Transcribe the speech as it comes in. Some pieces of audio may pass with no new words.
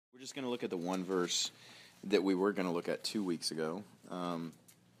just going to look at the one verse that we were going to look at 2 weeks ago, and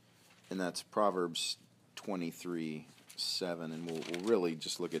that's Proverbs 23:7, and we'll really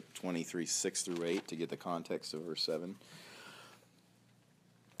just look at 23:6 through 8 to get the context of verse 7.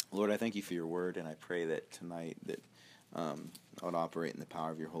 Lord, I thank you for your word, and I pray that tonight that I would operate in the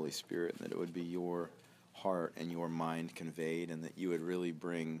power of your Holy Spirit, and that it would be your heart and your mind conveyed, and that you would really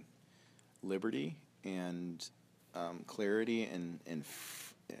bring liberty and clarity and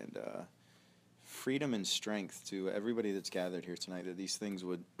freedom and strength to everybody that's gathered here tonight, that these things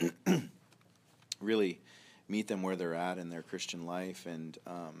would really meet them where they're at in their Christian life and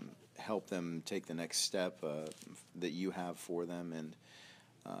help them take the next step that you have for them. And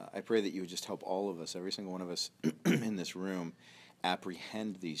I pray that you would just help all of us, every single one of us in this room,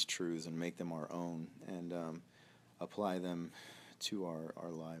 apprehend these truths and make them our own and apply them to our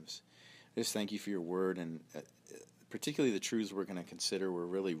lives. I just thank you for your word, and particularly the truths we're going to consider were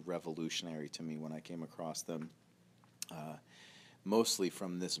really revolutionary to me when I came across them, mostly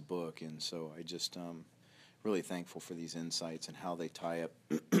from this book. And so I just really thankful for these insights and how they tie up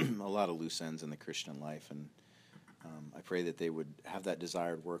a lot of loose ends in the Christian life. And I pray that they would have that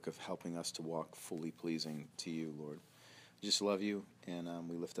desired work of helping us to walk fully pleasing to you, Lord. We just love you, and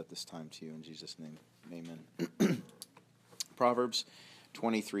we lift up this time to you in Jesus' name. Amen. Proverbs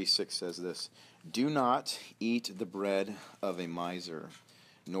 23:6 says this: "Do not eat the bread of a miser,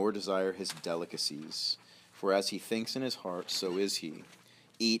 nor desire his delicacies. For as he thinks in his heart, so is he.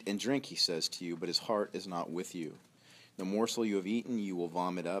 Eat and drink, he says to you, but his heart is not with you. The morsel you have eaten you will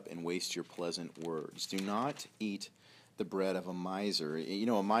vomit up and waste your pleasant words. Do not eat the bread of a miser." You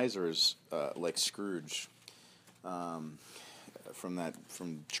know, a miser is like Scrooge, from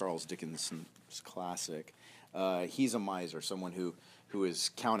Charles Dickens's classic. He's a miser, someone who is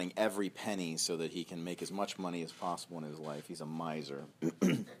counting every penny so that he can make as much money as possible in his life. He's a miser.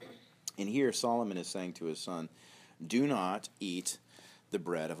 And here Solomon is saying to his son, do not eat the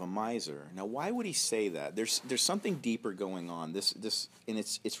bread of a miser. Now, why would he say that? There's something deeper going on. This and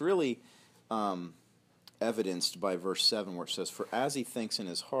it's really evidenced by verse 7, where it says, "For as he thinks in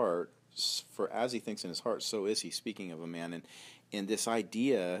his heart, so is he," speaking of a man. And this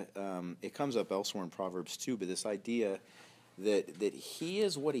idea, it comes up elsewhere in Proverbs too, but this idea that he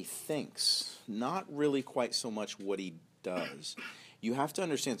is what he thinks, not really quite so much what he does. You have to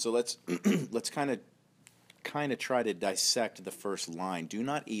understand. So let's kind of try to dissect the first line. Do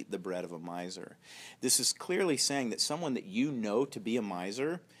not eat the bread of a miser. This is clearly saying that someone that you know to be a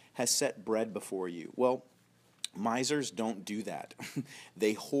miser has set bread before you. Well, misers don't do that.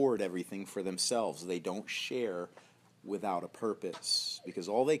 They hoard everything for themselves. They don't share without a purpose, because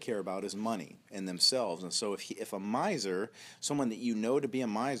all they care about is money and themselves. And so if a miser, someone that you know to be a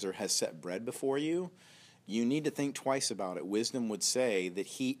miser, has set bread before you, you need to think twice about it. Wisdom would say that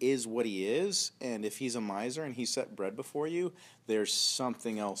he is what he is, and if he's a miser and he set bread before you, there's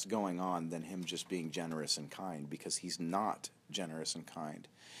something else going on than him just being generous and kind, because he's not generous and kind.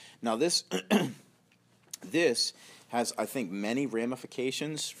 Now this this has, I think, many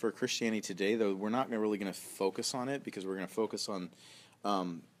ramifications for Christianity today, though we're not really going to focus on it, because we're going to focus on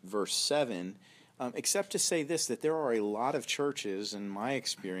verse 7, except to say this, that there are a lot of churches, in my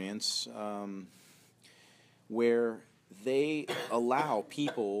experience, where they allow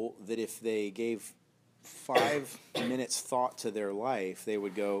people that if they gave 5 minutes thought to their life, they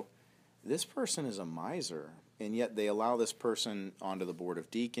would go, this person is a miser. And yet they allow this person onto the board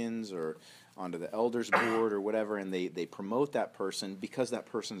of deacons or onto the elders board or whatever, and they promote that person because that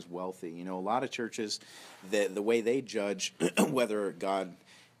person's wealthy. You know, a lot of churches, the way they judge whether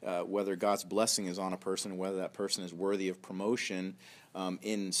God's blessing is on a person, whether that person is worthy of promotion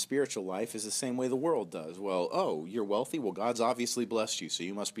in spiritual life, is the same way the world does. Well, oh, you're wealthy? Well, God's obviously blessed you, so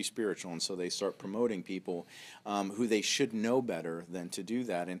you must be spiritual. And so they start promoting people who they should know better than to do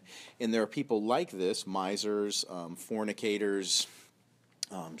that. And there are people like this, misers, fornicators,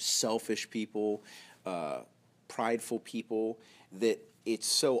 selfish people, prideful people, that it's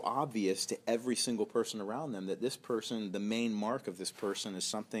so obvious to every single person around them that this person, the main mark of this person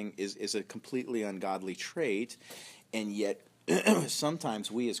is a completely ungodly trait. And yet sometimes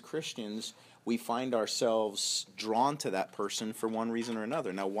we as Christians, we find ourselves drawn to that person for one reason or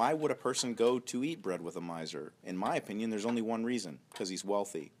another. Now, why would a person go to eat bread with a miser? In my opinion, there's only one reason: because he's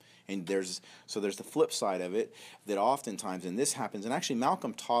wealthy. And there's the flip side of it, that oftentimes, and this happens, and actually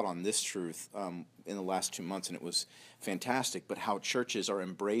Malcolm taught on this truth in the last 2 months, and it was fantastic, but how churches are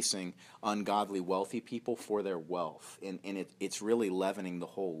embracing ungodly wealthy people for their wealth, and it's really leavening the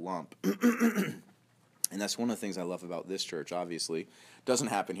whole lump. And that's one of the things I love about this church. Obviously, doesn't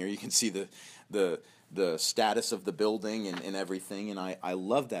happen here. You can see the status of the building and everything, and I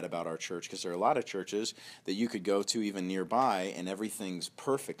love that about our church, because there are a lot of churches that you could go to even nearby and everything's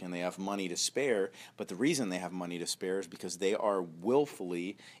perfect and they have money to spare, but the reason they have money to spare is because they are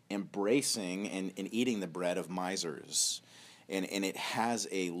willfully embracing and eating the bread of misers. And it has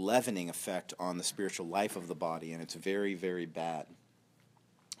a leavening effect on the spiritual life of the body, and it's very, very bad.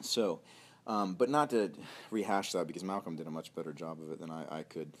 So, but not to rehash that, because Malcolm did a much better job of it than I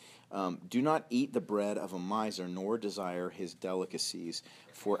could. Do not eat the bread of a miser, nor desire his delicacies,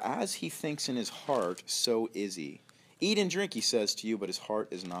 for as he thinks in his heart, so is he. Eat and drink, he says to you, but his heart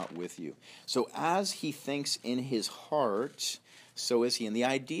is not with you. So as he thinks in his heart, so is he. And the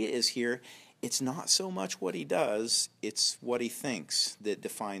idea is here, it's not so much what he does, it's what he thinks that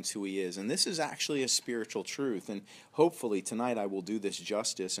defines who he is. And this is actually a spiritual truth. And hopefully tonight I will do this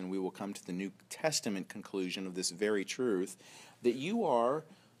justice, and we will come to the New Testament conclusion of this very truth, that you are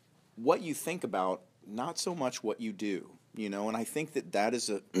what you think about, not so much what you do. And I think that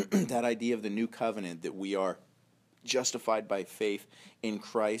is that idea of the new covenant, that we are justified by faith in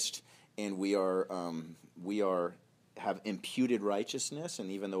Christ, and we have imputed righteousness, and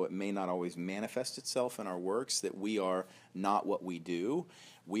even though it may not always manifest itself in our works, that we are not what we do,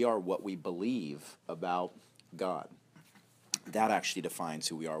 we are what we believe about God. That actually defines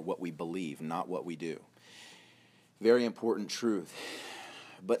who we are, what we believe, not what we do. Very important truth.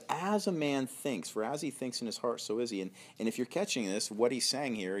 But as a man thinks, for as he thinks in his heart, so is he. And if you're catching this, what he's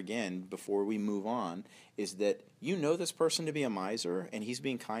saying here, again, before we move on, is that you know this person to be a miser, and he's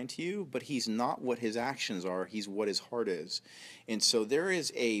being kind to you, but he's not what his actions are, he's what his heart is. And so there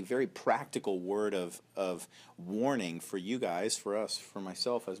is a very practical word of warning for you guys, for us, for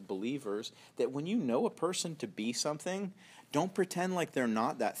myself as believers, that when you know a person to be something, don't pretend like they're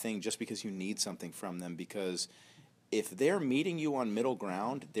not that thing just because you need something from them, because if they're meeting you on middle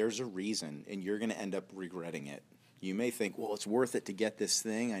ground, there's a reason, and you're going to end up regretting it. You may think, well, it's worth it to get this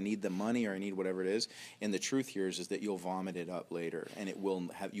thing. I need the money, or I need whatever it is. And the truth here is that you'll vomit it up later, and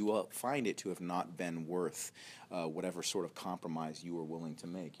you will find it to have not been worth whatever sort of compromise you were willing to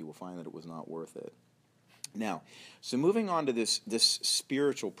make. You will find that it was not worth it. Now, so moving on to this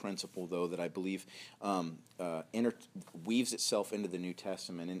spiritual principle, though, that I believe weaves itself into the New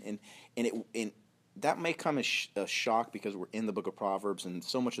Testament, and that may come as a shock, because we're in the book of Proverbs, and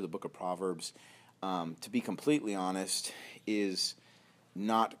so much of the book of Proverbs, to be completely honest, is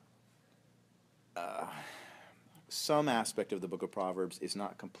not some aspect of the book of Proverbs is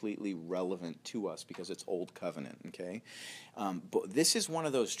not completely relevant to us because it's Old Covenant, okay? But this is one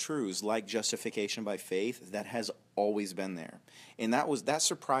of those truths, like justification by faith, that has always been there. And that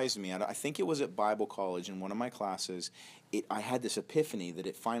surprised me. I think it was at Bible college in one of my classes. I had this epiphany that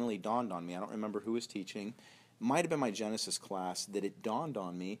it finally dawned on me. I don't remember who was teaching. Might have been my Genesis class, that it dawned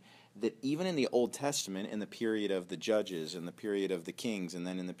on me that even in the Old Testament, in the period of the judges, in the period of the kings, and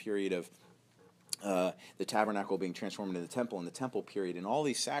then in the period of the tabernacle being transformed into the temple, in the temple period, and all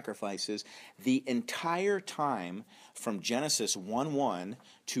these sacrifices, the entire time from Genesis 1:1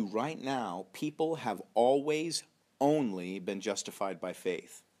 to right now, people have always only been justified by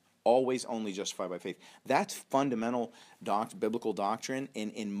faith. Always only justified by faith. That's fundamental biblical doctrine,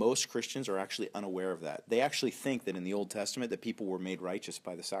 and most Christians are actually unaware of that. They actually think that in the Old Testament that people were made righteous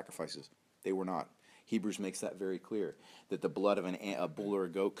by the sacrifices. They were not. Hebrews makes that very clear, that the blood of a bull or a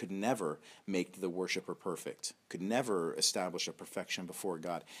goat could never make the worshiper perfect, could never establish a perfection before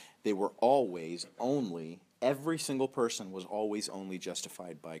God. They were always only, every single person was always only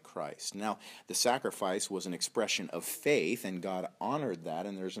justified by Christ. Now, the sacrifice was an expression of faith, and God honored that,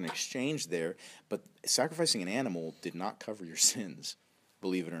 and there's an exchange there, but sacrificing an animal did not cover your sins,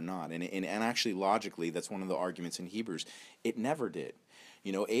 believe it or not. And actually, logically, that's one of the arguments in Hebrews. It never did.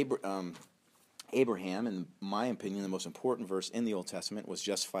 Abraham, in my opinion, the most important verse in the Old Testament, was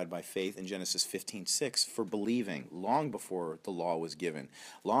justified by faith in Genesis 15:6 for believing, long before the law was given,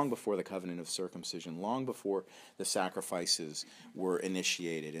 long before the covenant of circumcision, long before the sacrifices were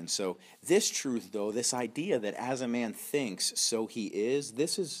initiated. And so this truth, though, this idea that as a man thinks, so he is,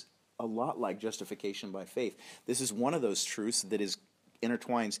 this is a lot like justification by faith. This is one of those truths that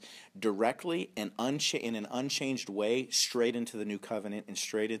intertwines directly and in an unchanged way straight into the new covenant and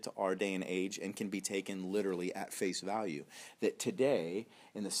straight into our day and age, and can be taken literally at face value. That today,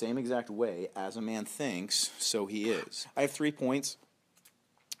 in the same exact way, as a man thinks, so he is. I have 3 points.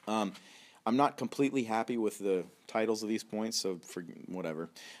 I'm not completely happy with the titles of these points, so for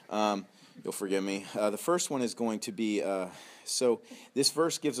whatever. You'll forgive me. The first one is going to be, so this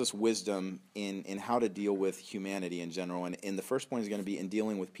verse gives us wisdom in how to deal with humanity in general. And the first point is going to be in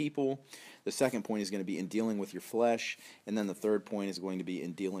dealing with people. The second point is going to be in dealing with your flesh. And then the third point is going to be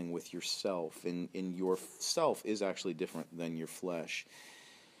in dealing with yourself. And your self is actually different than your flesh.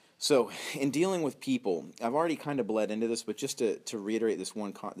 So, in dealing with people, I've already kind of bled into this, but just to reiterate this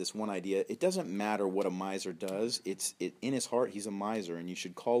one idea, it doesn't matter what a miser does. In his heart, he's a miser, and you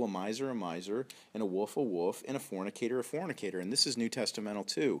should call a miser, and a wolf, and a fornicator. And this is New Testamental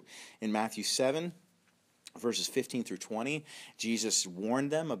too. In Matthew 7, verses 15 through 20, Jesus warned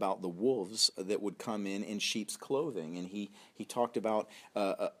them about the wolves that would come in sheep's clothing, and he talked about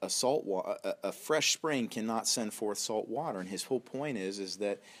a fresh spring cannot send forth salt water, and his whole point is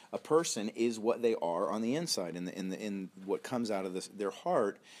that a person is what they are on the inside, and in what comes out of their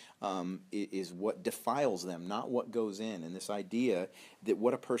heart is what defiles them, not what goes in. And this idea that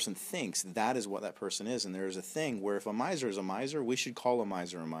what a person thinks, that is what that person is. And there is a thing where if a miser is a miser, we should call a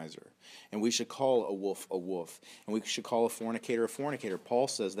miser, and we should call a wolf, and we should call a fornicator. Paul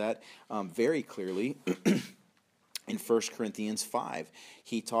says that very clearly. In 1 Corinthians 5,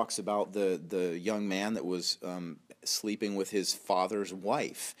 he talks about the young man that was sleeping with his father's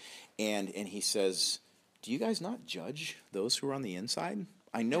wife, and he says, do you guys not judge those who are on the inside?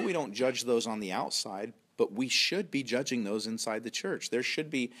 I know we don't judge those on the outside, but we should be judging those inside the church. There should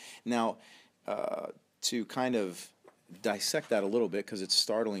be, now, to kind of dissect that a little bit, because it's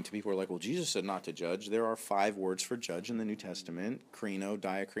startling to people who are like, well, Jesus said not to judge. There are 5 words for judge in the New Testament: krino,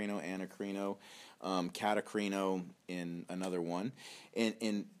 diakrino, anakrino, katakrino in another one.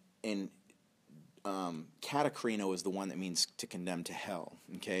 And katakrino is the one that means to condemn to hell,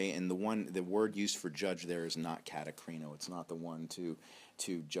 okay? And the word used for judge there is not katakrino. It's not the one to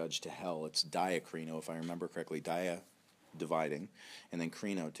judge to hell. It's diakrino, if I remember correctly. Dividing, and then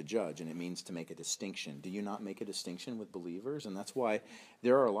krino, to judge, and it means to make a distinction. Do you not make a distinction with believers? And that's why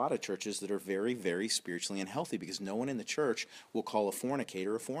there are a lot of churches that are very, very spiritually unhealthy, because no one in the church will call a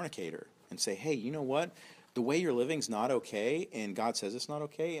fornicator and say, hey, you know what? The way you're living is not okay, and God says it's not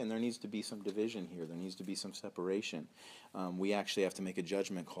okay, and there needs to be some division here. There needs to be some separation. We actually have to make a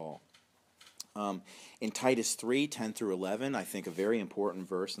judgment call. In Titus 3, 10 through 11, I think a very important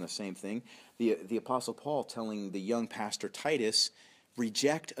verse, and the same thing, the Apostle Paul telling the young pastor Titus,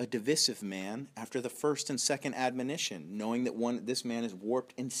 reject a divisive man after the first and second admonition, knowing that this man is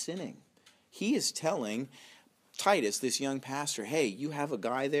warped and sinning. He is telling Titus, this young pastor, hey, you have a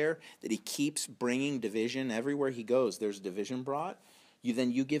guy there that he keeps bringing division everywhere he goes. There's division brought.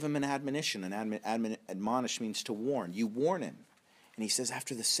 You give him an admonition. Admonish means to warn. You warn him. And he says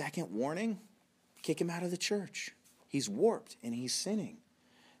after the second warning, kick him out of the church. He's warped and he's sinning.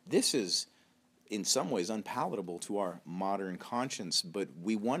 This is, in some ways, unpalatable to our modern conscience, but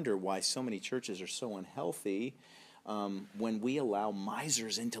we wonder why so many churches are so unhealthy when we allow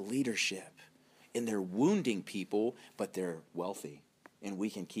misers into leadership. And they're wounding people, but they're wealthy. And we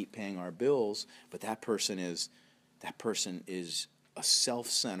can keep paying our bills, but that person is a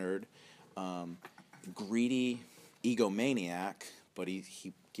self-centered, greedy egomaniac, but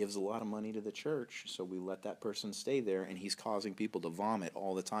he gives a lot of money to the church, so we let that person stay there, and he's causing people to vomit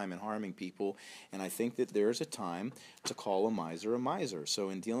all the time and harming people. And I think that there's a time to call a miser. So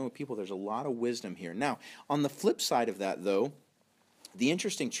in dealing with people, there's a lot of wisdom here. Now, on the flip side of that, though, the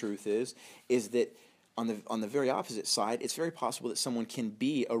interesting truth is that on the very opposite side, it's very possible that someone can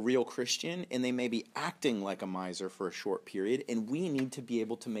be a real Christian and they may be acting like a miser for a short period, and we need to be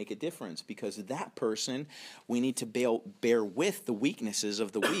able to make a difference, because that person, we need to bear with the weaknesses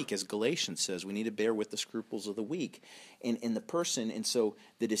of the weak, as Galatians says. We need to bear with the scruples of the weak. And the person, and so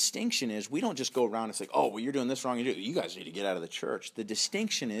the distinction is, we don't just go around and say, oh, well, you're doing this wrong, you guys need to get out of the church. The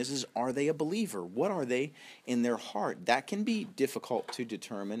distinction is are they a believer? What are they in their heart? That can be difficult to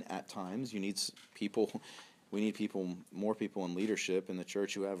determine at times. We need more people in leadership in the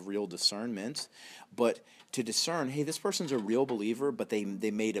church who have real discernment. But to discern, hey, this person's a real believer, but they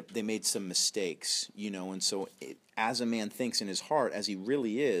made some mistakes, and so as a man thinks in his heart, as he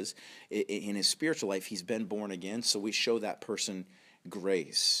really is in his spiritual life, he's been born again. So we show that person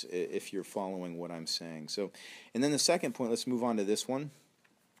grace, if you're following what I'm saying. So, and then the second point, let's move on to this one.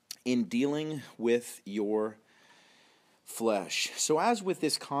 In dealing with your flesh. So as with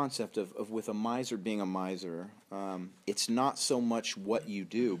this concept of with a miser being a miser, it's not so much what you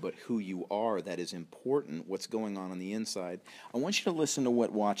do, but who you are that is important, what's going on the inside. I want you to listen to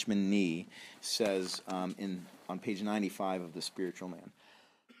what Watchman NEE says on page 95 of The Spiritual Man.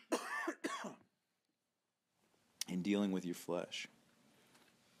 In dealing with your flesh.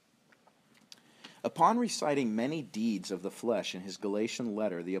 Upon reciting many deeds of the flesh in his Galatian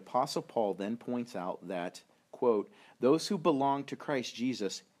letter, the Apostle Paul then points out that, quote, those who belong to Christ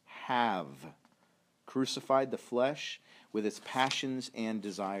Jesus have crucified the flesh with its passions and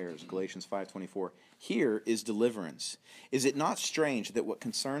desires, Galatians 5:24. Here is deliverance. Is it not strange that what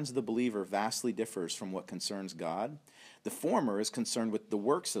concerns the believer vastly differs from what concerns God? The former is concerned with the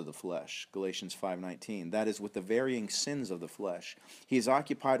works of the flesh, Galatians 5:19. That is, with the varying sins of the flesh. He is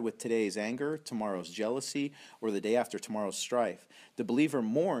occupied with today's anger, tomorrow's jealousy, or the day after tomorrow's strife. The believer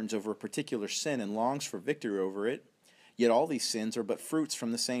mourns over a particular sin and longs for victory over it. Yet all these sins are but fruits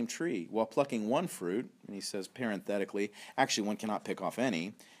from the same tree. While plucking one fruit, and he says parenthetically, actually one cannot pick off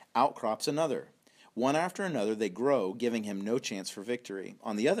any, outcrops another. One after another they grow, giving him no chance for victory.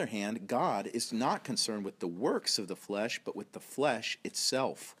 On the other hand, God is not concerned with the works of the flesh, but with the flesh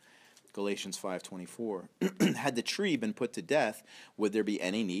itself. Galatians 5:24. Had the tree been put to death, would there be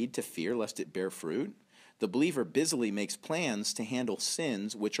any need to fear lest it bear fruit? The believer busily makes plans to handle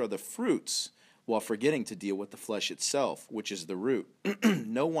sins which are the fruits, while forgetting to deal with the flesh itself, which is the root.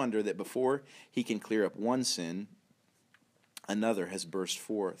 No wonder that before he can clear up one sin, another has burst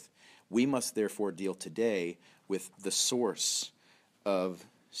forth. We must therefore deal today with the source of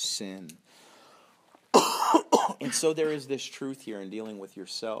sin. And so there is this truth here in dealing with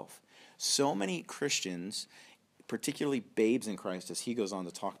yourself. So many Christians, particularly babes in Christ, as he goes on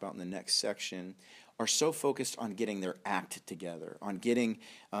to talk about in the next section, are so focused on getting their act together, on getting,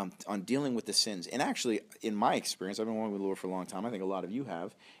 on dealing with the sins. And actually, in my experience, I've been walking with the Lord for a long time. I think a lot of you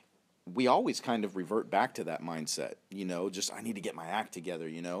have. We always kind of revert back to that mindset, just I need to get my act together,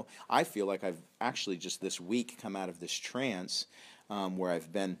 I feel like I've actually just this week come out of this trance where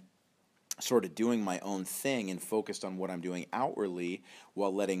I've been sort of doing my own thing and focused on what I'm doing outwardly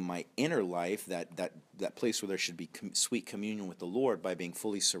while letting my inner life, that place where there should be sweet communion with the Lord by being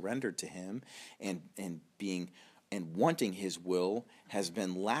fully surrendered to him and being and wanting his will has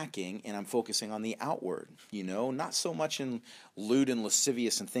been lacking, and I'm focusing on the outward, not so much in lewd and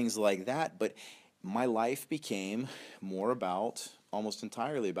lascivious and things like that, but my life became more about, almost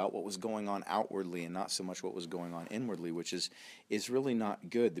entirely about what was going on outwardly and not so much what was going on inwardly, which is really not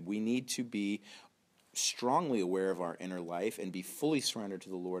good. We need to be strongly aware of our inner life and be fully surrendered to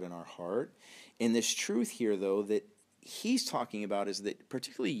the Lord in our heart. And this truth here, though, that he's talking about is that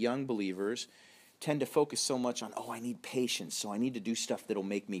particularly young believers tend to focus so much on, I need patience, so I need to do stuff that'll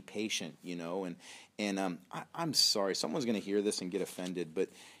make me patient, and I'm sorry, someone's going to hear this and get offended, but,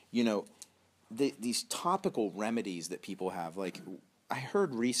 these topical remedies that people have, like, I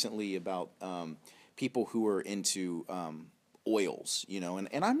heard recently about people who are into oils,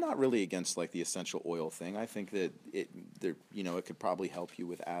 and I'm not really against, like, the essential oil thing. I think that it could probably help you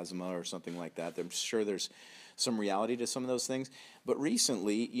with asthma or something like that. I'm sure there's some reality to some of those things. But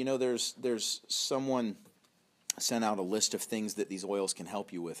recently, there's someone sent out a list of things that these oils can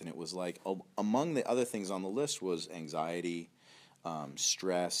help you with, and it was like among the other things on the list was anxiety,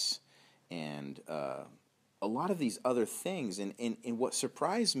 stress, and a lot of these other things. And what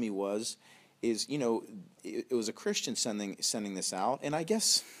surprised me is it was a Christian sending this out, and I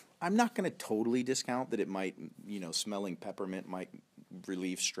guess I'm not going to totally discount that it might, smelling peppermint might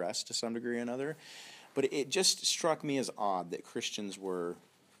relieve stress to some degree or another. But it just struck me as odd that Christians were,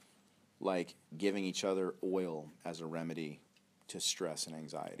 like, giving each other oil as a remedy to stress and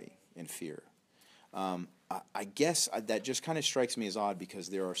anxiety and fear. I guess that just kind of strikes me as odd because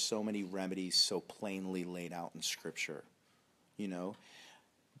there are so many remedies so plainly laid out in Scripture.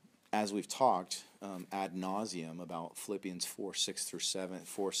 As we've talked ad nauseum about Philippians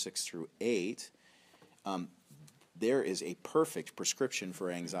 4:6 through 8, there is a perfect prescription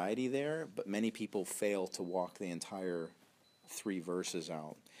for anxiety there, but many people fail to walk the entire 3 verses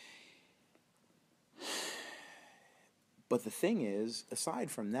out. But the thing is,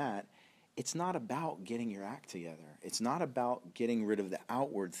 aside from that, it's not about getting your act together. It's not about getting rid of the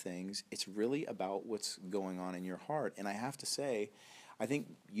outward things. It's really about what's going on in your heart. And I have to say, I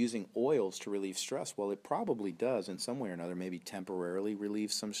think using oils to relieve stress, well, it probably does in some way or another, maybe temporarily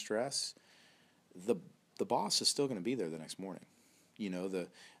relieve some stress. The boss is still going to be there the next morning. The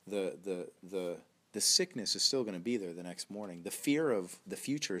sickness is still going to be there the next morning. The fear of the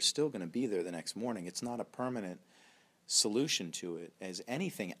future is still going to be there the next morning. It's not a permanent solution to it, as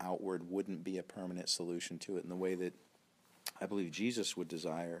anything outward wouldn't be a permanent solution to it in the way that I believe Jesus would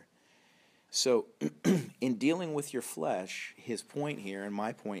desire. So in dealing with your flesh, his point here and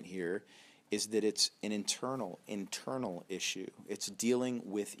my point here is that it's an internal issue. It's dealing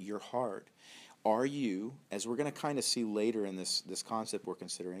with your heart. Are you, as we're going to kind of see later in this concept we're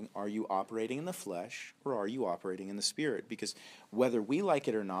considering, are you operating in the flesh or are you operating in the Spirit? Because whether we like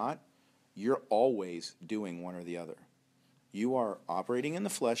it or not, you're always doing one or the other. You are operating in the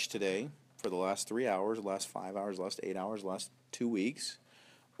flesh today for the last 3 hours, the last 5 hours, the last 8 hours, the last 2 weeks,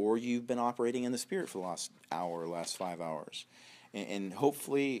 or you've been operating in the Spirit for the last hour, last 5 hours. And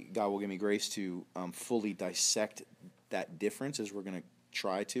hopefully God will give me grace to fully dissect that difference, as we're going to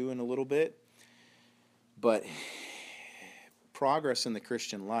try to in a little bit. But progress in the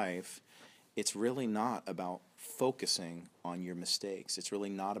Christian life, it's really not about focusing on your mistakes. It's really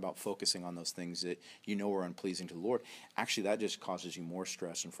not about focusing on those things that you know are unpleasing to the Lord. Actually, that just causes you more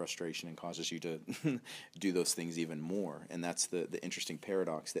stress and frustration and causes you to do those things even more. And that's the interesting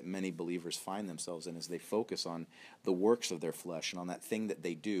paradox that many believers find themselves in, as they focus on the works of their flesh and on that thing that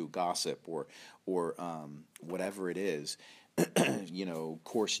they do, gossip or whatever it is,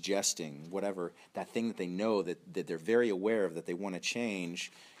 coarse jesting, whatever, that thing that they know that they're very aware of, that they want to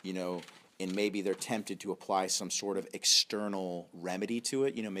change, and maybe they're tempted to apply some sort of external remedy to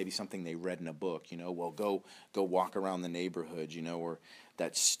it, maybe something they read in a book, well, go walk around the neighborhood, or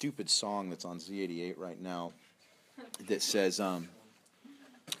that stupid song that's on Z88 right now that says, I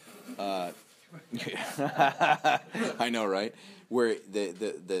know, right? Where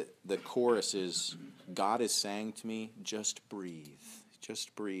the chorus is, God is saying to me, just breathe,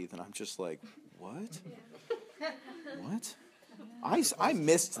 and I'm just like, what? What? I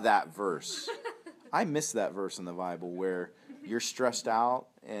missed that verse. I missed that verse in the Bible where you're stressed out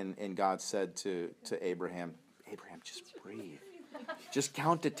and God said to Abraham, just breathe. Just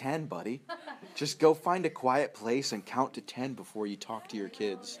count to 10, buddy. Just go find a quiet place and count to 10 before you talk to your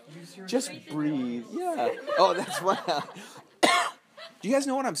kids. Just breathe. Yeah. Oh, that's what. Do you guys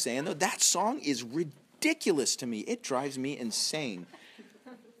know what I'm saying, though? That song is ridiculous to me. It drives me insane.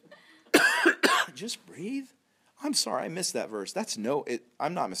 Just breathe. I'm sorry, I missed that verse.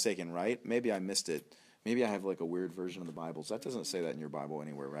 I'm not mistaken, right? Maybe I missed it. Maybe I have like a weird version of the Bible. So that doesn't say that in your Bible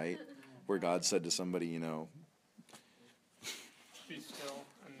anywhere, right? Where God said to somebody, Be still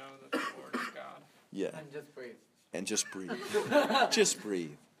and know that the Lord is God. Yeah. And just breathe. Just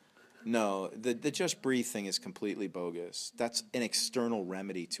breathe. No, the just breathe thing is completely bogus. That's an external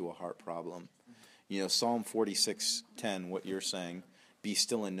remedy to a heart problem. Psalm 46:10, what you're saying, be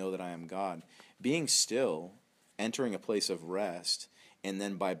still and know that I am God. Being still, entering a place of rest, and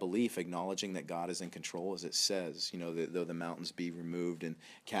then by belief acknowledging that God is in control, as it says, though the mountains be removed and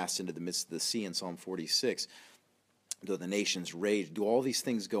cast into the midst of the sea in Psalm 46, though the nations rage, do all these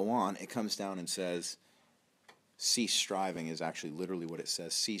things go on, it comes down and says, cease striving is actually literally what it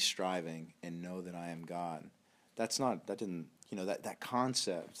says, cease striving and know that I am God. That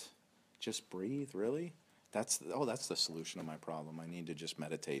concept, just breathe, really? That's the solution to my problem. I need to just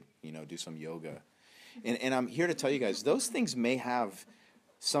meditate, do some yoga. And I'm here to tell you guys, those things may have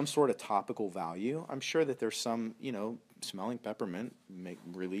some sort of topical value. I'm sure that there's some, smelling peppermint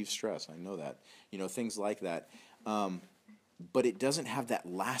relieve stress. I know that, things like that. But it doesn't have that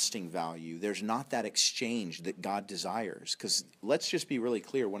lasting value. There's not that exchange that God desires. Because let's just be really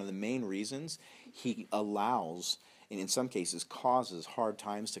clear, one of the main reasons he allows, and in some cases causes, hard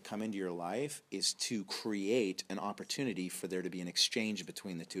times to come into your life is to create an opportunity for there to be an exchange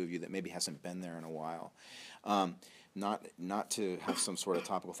between the two of you that maybe hasn't been there in a while. Not to have some sort of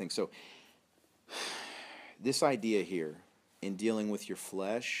topical thing. So this idea here, in dealing with your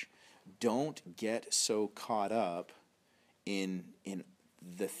flesh, don't get so caught up in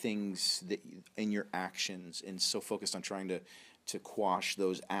the things that in your actions, and so focused on trying to quash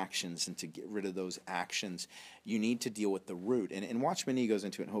those actions and to get rid of those actions. You need to deal with the root. And Watchman NEE goes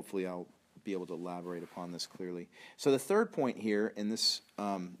into it, and hopefully I'll be able to elaborate upon this clearly. So the third point here, and this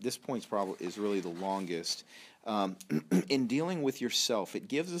point is really the longest, in dealing with yourself, it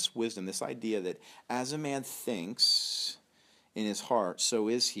gives us wisdom, this idea that as a man thinks in his heart, so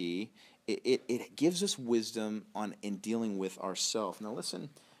is he. It gives us wisdom in dealing with ourselves. Now listen,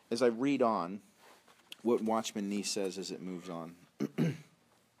 as I read on, what Watchman NEE says as it moves on.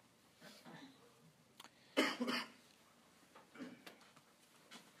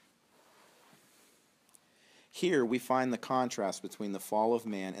 Here we find the contrast between the fall of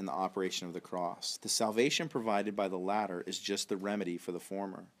man and the operation of the cross. The salvation provided by the latter is just the remedy for the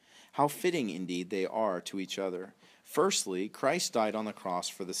former. How fitting, indeed, they are to each other. Firstly, Christ died on the cross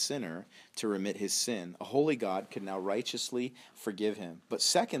for the sinner to remit his sin. A holy God could now righteously forgive him. But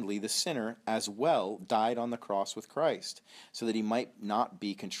secondly, the sinner as well died on the cross with Christ, so that he might not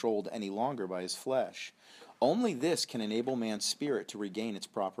be controlled any longer by his flesh. Only this can enable man's spirit to regain its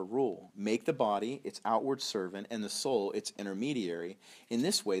proper rule, make the body its outward servant and the soul its intermediary. In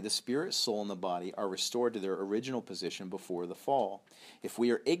this way, the spirit, soul, and the body are restored to their original position before the fall. If we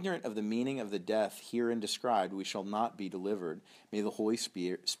are ignorant of the meaning of the death herein described, we shall not be delivered. May the Holy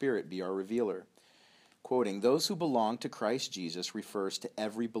Spirit be our revealer. Quoting, those who belong to Christ Jesus refers to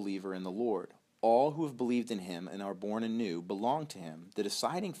every believer in the Lord. All who have believed in him and are born anew belong to him. The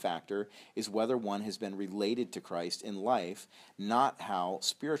deciding factor is whether one has been related to Christ in life, not how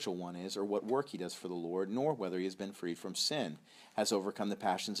spiritual one is or what work he does for the Lord, nor whether he has been freed from sin, has overcome the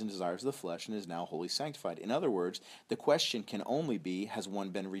passions and desires of the flesh, and is now wholly sanctified. In other words, the question can only be, has one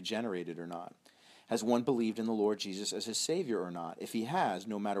been regenerated or not? Has one believed in the Lord Jesus as his Savior or not? If he has,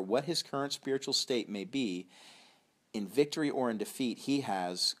 no matter what his current spiritual state may be, in victory or in defeat, he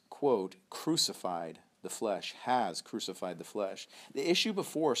has, quote, crucified the flesh, has crucified the flesh. The issue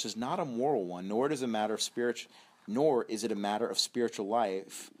before us is not a moral one, nor is it a matter of spiritual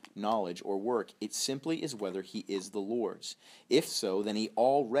life, knowledge, or work. It simply is whether he is the Lord's. If so, then he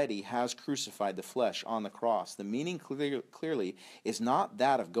already has crucified the flesh on the cross. The meaning clearly is not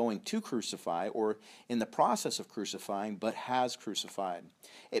that of going to crucify or in the process of crucifying, but has crucified.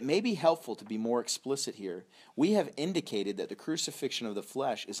 It may be helpful to be more explicit here. We have indicated that the crucifixion of the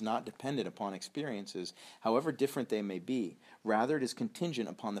flesh is not dependent upon experiences, however different they may be. Rather, it is contingent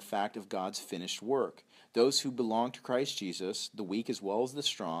upon the fact of God's finished work. Those who belong to Christ Jesus, the weak as well as the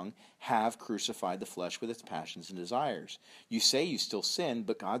strong, have crucified the flesh with its passions and desires. You say you still sin,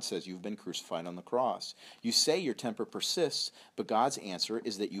 but God says you've been crucified on the cross. You say your temper persists, but God's answer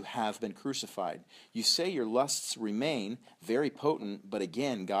is that you have been crucified. You say your lusts remain, very potent, but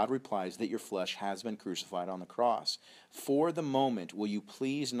again, God replies that your flesh has been crucified on the cross. For the moment, will you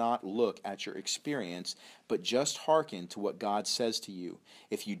please not look at your experience, but just hearken to what God says to you?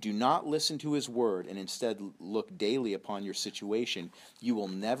 If you do not listen to his word and instead look daily upon your situation, you will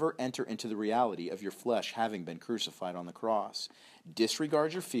never enter into the reality of your flesh having been crucified on the cross.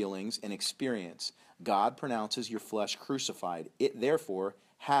 Disregard your feelings and experience. God pronounces your flesh crucified. It therefore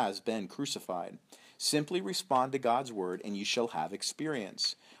has been crucified. Simply respond to God's word and you shall have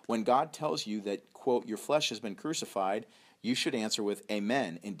experience. When God tells you that, quote, your flesh has been crucified, you should answer with,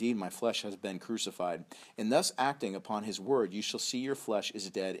 Amen, indeed my flesh has been crucified. In thus acting upon his word, you shall see your flesh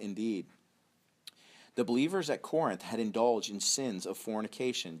is dead indeed. The believers at Corinth had indulged in sins of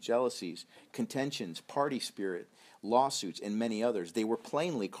fornication, jealousies, contentions, party spirit, lawsuits, and many others. They were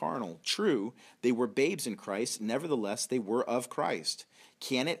plainly carnal. True, they were babes in Christ, nevertheless they were of Christ.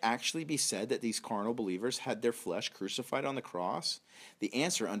 Can it actually be said that these carnal believers had their flesh crucified on the cross? The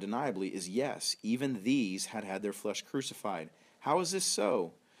answer undeniably is yes. Even these had their flesh crucified. How is this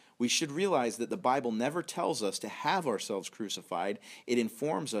so? We should realize that the Bible never tells us to have ourselves crucified. It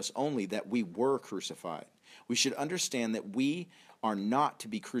informs us only that we were crucified. We should understand that we are not to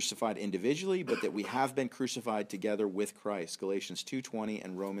be crucified individually, but that we have been crucified together with Christ, Galatians 2:20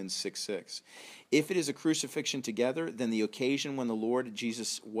 and Romans 6:6. If it is a crucifixion together, then the occasion when the Lord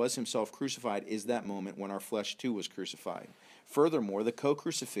Jesus was himself crucified is that moment when our flesh too was crucified. Furthermore, the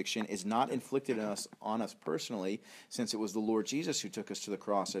co-crucifixion is not inflicted on us personally, since it was the Lord Jesus who took us to the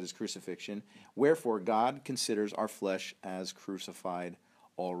cross at his crucifixion. Wherefore, God considers our flesh as crucified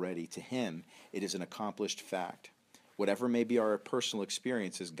already. To him, it is an accomplished fact. Whatever may be our personal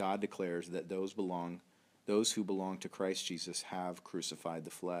experiences, God declares that those who belong to Christ Jesus have crucified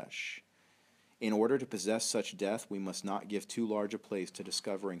the flesh. In order to possess such death, we must not give too large a place to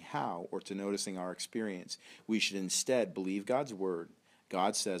discovering how or to noticing our experience. We should instead believe God's word.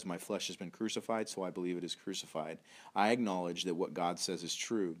 God says, my flesh has been crucified, so I believe it is crucified. I acknowledge that what God says is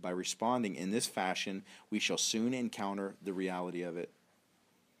true. By responding in this fashion, we shall soon encounter the reality of it.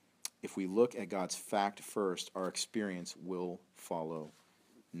 If we look at God's fact first, our experience will follow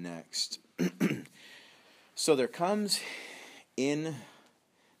next. So there comes in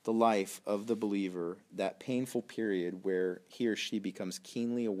the life of the believer that painful period where he or she becomes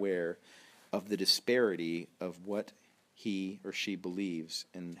keenly aware of the disparity of what he or she believes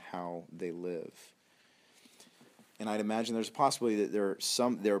and how they live. And I'd imagine there's a possibility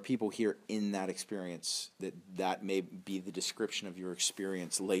that there are people here in that experience that may be the description of your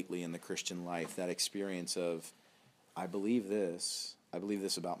experience lately in the Christian life, that experience of, I believe this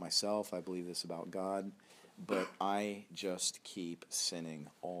about myself, I believe this about God, but I just keep sinning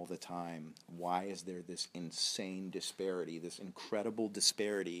all the time. Why is there this insane disparity, this incredible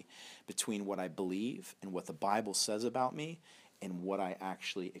disparity between what I believe and what the Bible says about me and what I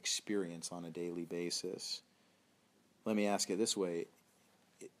actually experience on a daily basis? Let me ask it this way.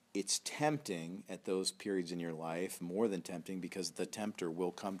 it's tempting at those periods in your life, more than tempting, because the tempter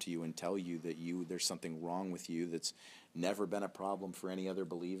will come to you and tell you that there's something wrong with you that's never been a problem for any other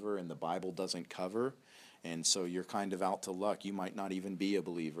believer and the Bible doesn't cover, and so you're kind of out to luck. You might not even be a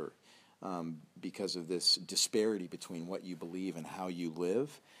believer because of this disparity between what you believe and how you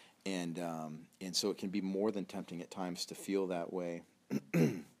live, and so it can be more than tempting at times to feel that way.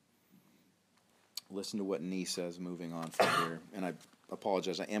 Listen to what NEE says moving on from here, and I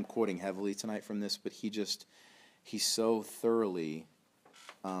apologize, I am quoting heavily tonight from this, but he so thoroughly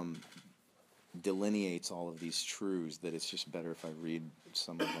delineates all of these truths that it's just better if I read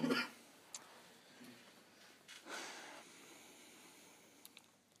some of them.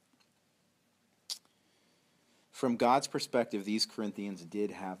 From God's perspective, these Corinthians did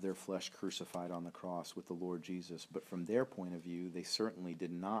have their flesh crucified on the cross with the Lord Jesus, but from their point of view, they certainly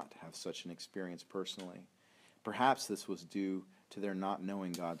did not have such an experience personally. Perhaps this was due to their not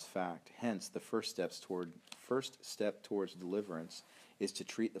knowing God's fact. Hence, the first step towards deliverance is to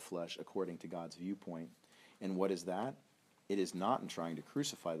treat the flesh according to God's viewpoint. And what is that? It is not in trying to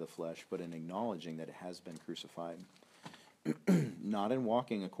crucify the flesh, but in acknowledging that it has been crucified. Not in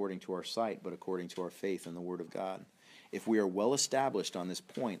walking according to our sight, but according to our faith in the Word of God. If we are well established on this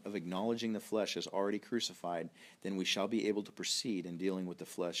point of acknowledging the flesh as already crucified, then we shall be able to proceed in dealing with the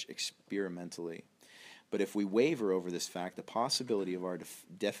flesh experimentally. But if we waver over this fact, the possibility of our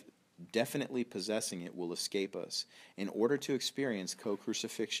definitely possessing it will escape us. In order to experience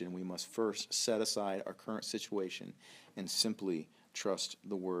co-crucifixion, we must first set aside our current situation and simply trust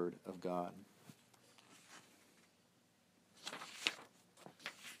the Word of God.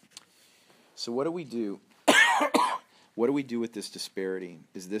 So what do we do? What do we do with this disparity?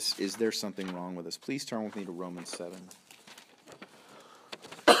 Is there something wrong with us? Please turn with me to Romans 7.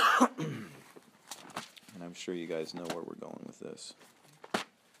 And I'm sure you guys know where we're going with this.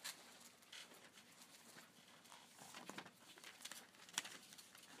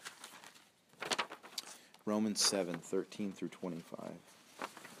 Romans 7, 13 through 25.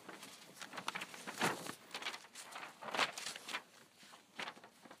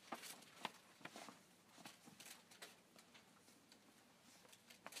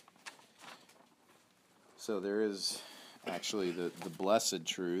 So there is actually the blessed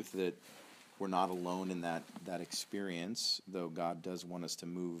truth that we're not alone in that experience, though God does want us to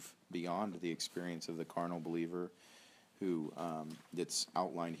move beyond the experience of the carnal believer who that's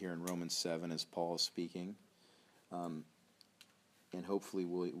outlined here in Romans 7 as Paul is speaking. And hopefully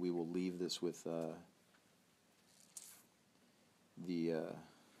we will leave this with these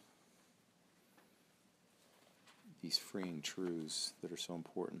freeing truths that are so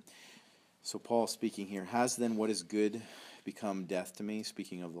important. So Paul speaking here, has then what is good become death to me?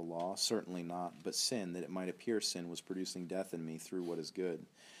 Speaking of the law, certainly not, but sin, that it might appear sin was producing death in me through what is good,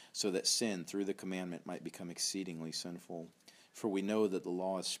 so that sin through the commandment might become exceedingly sinful. For we know that the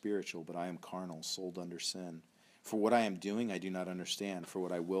law is spiritual, but I am carnal, sold under sin. For what I am doing I do not understand, for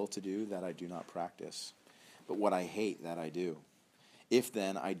what I will to do, that I do not practice. But what I hate, that I do. If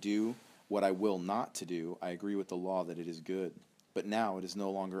then I do what I will not to do, I agree with the law that it is good. But now it is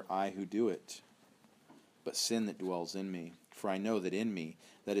no longer I who do it, but sin that dwells in me. For I know that in me,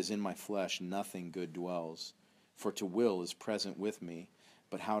 that is in my flesh, nothing good dwells. For to will is present with me,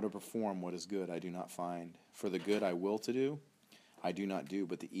 but how to perform what is good I do not find. For the good I will to do, I do not do,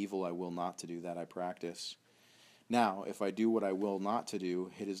 but the evil I will not to do, that I practice. Now, if I do what I will not to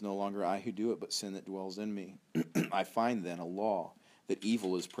do, it is no longer I who do it, but sin that dwells in me. I find then a law, that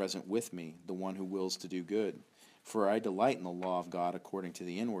evil is present with me, the one who wills to do good. For I delight in the law of God according to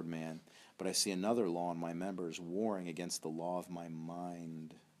the inward man, but I see another law in my members, warring against the law of my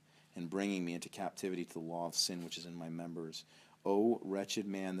mind, and bringing me into captivity to the law of sin which is in my members. O wretched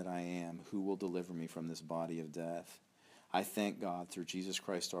man that I am, who will deliver me from this body of death? I thank God through Jesus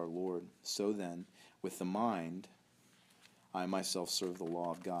Christ our Lord. So then, with the mind, I myself serve the law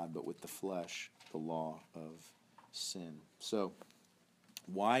of God, but with the flesh, the law of sin. So,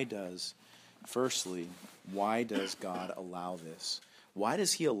 Firstly, why does God allow this? Why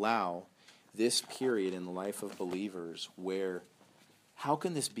does he allow this period in the life of believers where, how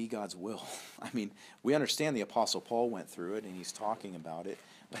can this be God's will? I mean, we understand the Apostle Paul went through it and he's talking about it,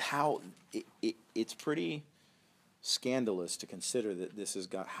 but it's pretty scandalous to consider that this is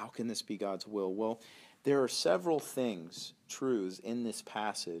God. How can this be God's will? Well, there are several truths in this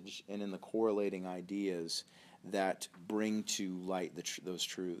passage and in the correlating ideas that bring to light those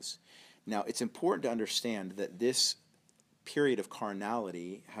truths. Now, it's important to understand that this period of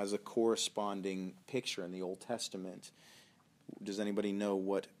carnality has a corresponding picture in the Old Testament. Does anybody know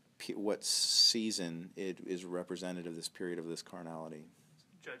what season it is representative of this period of this carnality?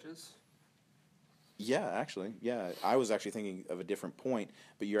 Judges? Yeah, actually, yeah. I was actually thinking of a different point,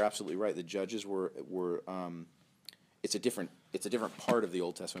 but you're absolutely right. The judges were it's a different part of the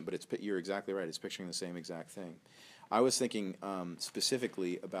Old Testament, but you're exactly right. It's picturing the same exact thing. I was thinking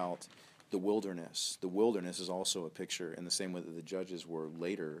specifically about the wilderness. The wilderness is also a picture in the same way that the judges were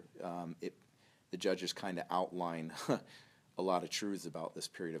later. The judges kind of outline a lot of truths about this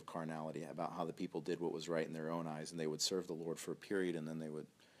period of carnality, about how the people did what was right in their own eyes, and they would serve the Lord for a period, and then they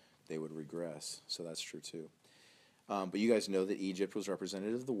would regress. So that's true too. But you guys know that Egypt was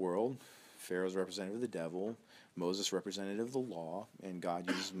representative of the world, Pharaoh's representative of the devil, Moses representative of the law, and God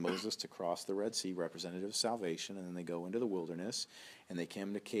uses Moses to cross the Red Sea, representative of salvation, and then they go into the wilderness, and they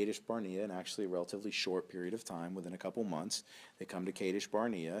came to Kadesh Barnea in actually a relatively short period of time, within a couple months. They come to Kadesh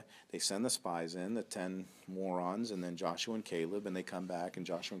Barnea, they send the spies in, the 10 morons, and then Joshua and Caleb, and they come back, and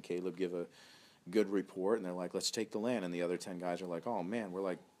Joshua and Caleb give a good report, and they're like, let's take the land, and the other 10 guys are like, oh man, we're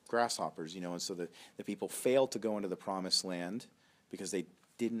like grasshoppers, and so the people failed to go into the promised land because they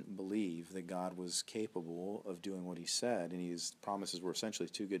didn't believe that God was capable of doing what he said, and his promises were essentially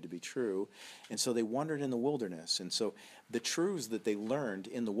too good to be true, and so they wandered in the wilderness. And so the truths that they learned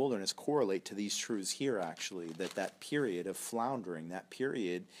in the wilderness correlate to these truths here, actually, that period of floundering, that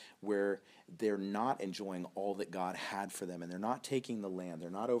period where they're not enjoying all that God had for them, and they're not taking the land,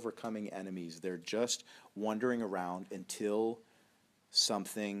 they're not overcoming enemies, they're just wandering around until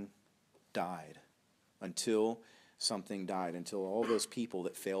something died, until all those people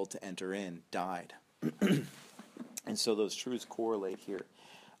that failed to enter in died. And so those truths correlate here.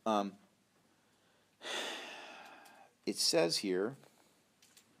 It says here,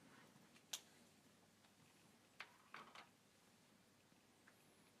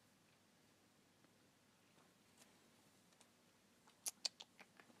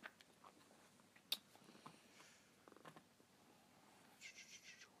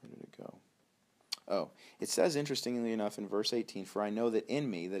 where did it go? Oh, it says, interestingly enough, in verse 18, for I know that in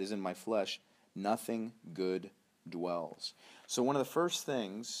me, that is in my flesh, nothing good dwells. So one of the first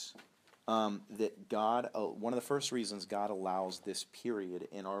things one of the first reasons God allows this period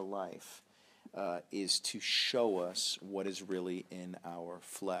in our life is to show us what is really in our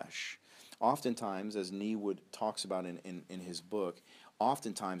flesh. Oftentimes, as Nee talks about in his book,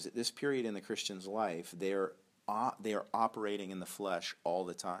 oftentimes at this period in the Christian's life, they are operating in the flesh all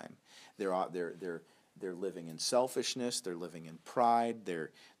the time. They're living in selfishness, they're living in pride,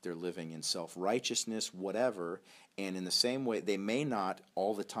 they're living in self-righteousness, whatever. And in the same way, they may not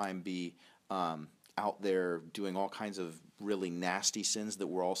all the time be out there doing all kinds of really nasty sins that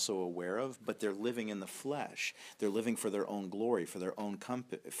we're also aware of, but they're living in the flesh. They're living for their own glory, for their own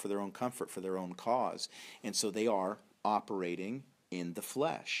comfort, for their own cause. And so they are operating in the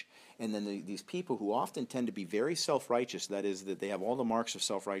flesh. And then these people who often tend to be very self-righteous, that is, that they have all the marks of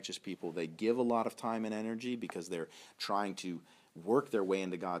self-righteous people, they give a lot of time and energy because they're trying to work their way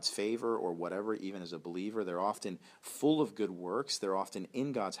into God's favor or whatever, even as a believer. They're often full of good works. They're often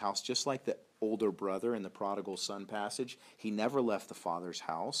in God's house, just like the older brother in the prodigal son passage. He never left the father's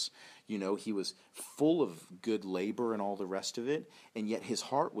house. He was full of good labor and all the rest of it, and yet his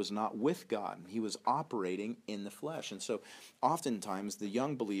heart was not with God. He was operating in the flesh. And so oftentimes the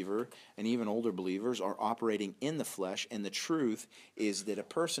young believer and even older believers are operating in the flesh, and the truth is that a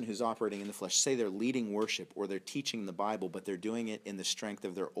person who's operating in the flesh, say they're leading worship or they're teaching the Bible, but they're doing it in the strength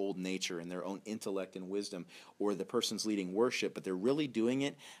of their old nature and their own intellect and wisdom, or the person's leading worship, but they're really doing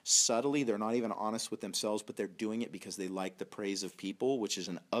it subtly. They're not even honest with themselves, but they're doing it because they like the praise of people, which is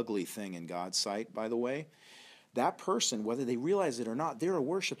an ugly thing in God's sight, by the way. That person, whether they realize it or not, they're a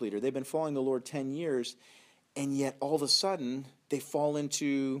worship leader. They've been following the Lord 10 years, and yet all of a sudden they fall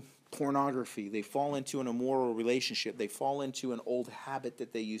into pornography. They fall into an immoral relationship. They fall into an old habit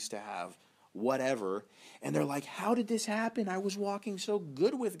that they used to have, whatever. And they're like, how did this happen? I was walking so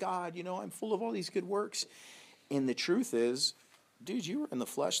good with God. I'm full of all these good works. And the truth is, dude, you were in the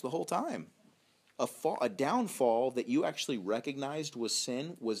flesh the whole time. A downfall that you actually recognized was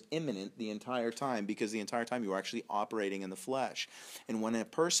sin was imminent the entire time, because the entire time you were actually operating in the flesh. And when a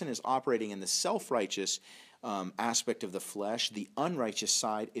person is operating in the self-righteous aspect of the flesh, the unrighteous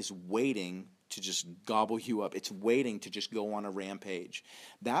side is waiting to just gobble you up. It's waiting to just go on a rampage.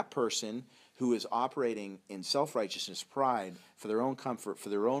 That person who is operating in self-righteousness, pride, for their own comfort, for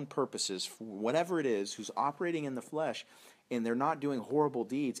their own purposes, for whatever it is, who's operating in the flesh, and they're not doing horrible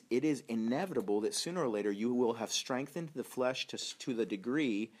deeds, it is inevitable that sooner or later you will have strengthened the flesh to the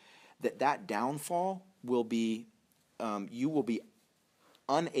degree that downfall will be, you will be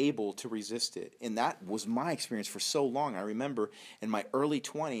unable to resist it. And that was my experience for so long. I remember in my early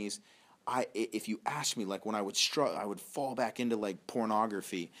 20s, if you asked me, like when I would struggle, I would fall back into like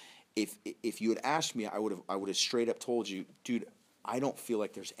pornography. If you had asked me, I would have straight up told you, dude, I don't feel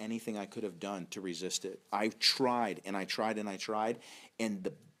like there's anything I could have done to resist it. I tried and I tried and I tried, and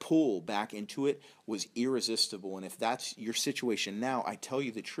the pull back into it was irresistible. And if that's your situation now, I tell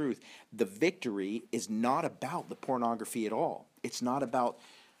you the truth, the victory is not about the pornography at all. It's not about,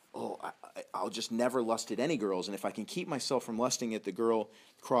 oh, I'll just never lust at any girls, and if I can keep myself from lusting at the girl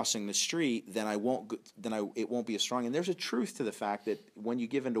crossing the street, then it won't be as strong. And there's a truth to the fact that when you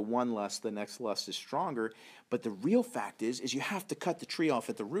give into one lust, the next lust is stronger. But the real fact is you have to cut the tree off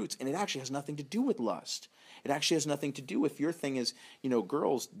at the roots, and it actually has nothing to do with lust. It actually has nothing to do with your thing is,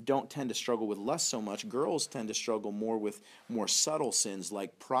 girls don't tend to struggle with lust so much. Girls tend to struggle more with more subtle sins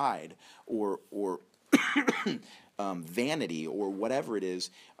like pride or vanity or whatever it is,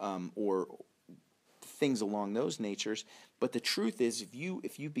 or things along those natures. But the truth is,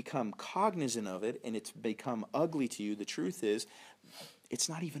 if you become cognizant of it and it's become ugly to you, the truth is, it's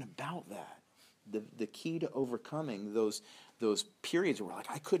not even about that. The key to overcoming those periods where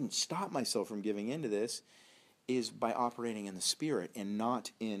I couldn't stop myself from giving into this is by operating in the Spirit and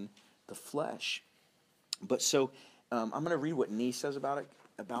not in the flesh. But so I'm going to read what NEE says about it,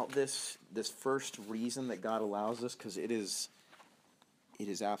 about this first reason that God allows this, because it is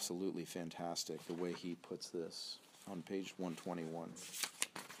absolutely fantastic the way he puts this on page 121.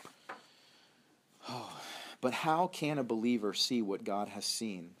 But how can a believer see what God has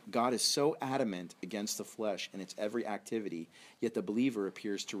seen? God is so adamant against the flesh and its every activity, yet the believer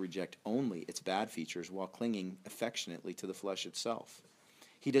appears to reject only its bad features while clinging affectionately to the flesh itself.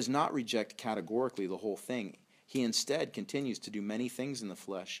 He does not reject categorically the whole thing. He instead continues to do many things in the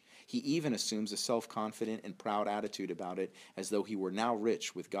flesh. He even assumes a self-confident and proud attitude about it, as though he were now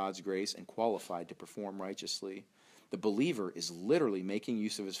rich with God's grace and qualified to perform righteously. The believer is literally making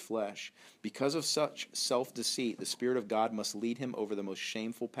use of his flesh. Because of such self-deceit, the Spirit of God must lead him over the most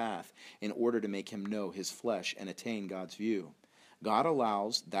shameful path in order to make him know his flesh and attain God's view. God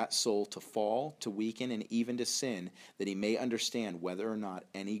allows that soul to fall, to weaken, and even to sin, that he may understand whether or not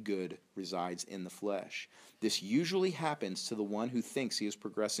any good resides in the flesh. This usually happens to the one who thinks he is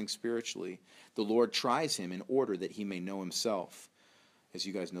progressing spiritually. The Lord tries him in order that he may know himself. As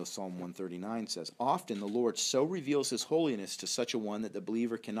you guys know, Psalm 139 says, often the Lord so reveals his holiness to such a one that the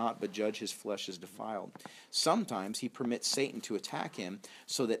believer cannot but judge his flesh as defiled. Sometimes he permits Satan to attack him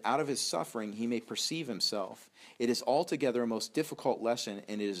so that out of his suffering he may perceive himself. It is altogether a most difficult lesson,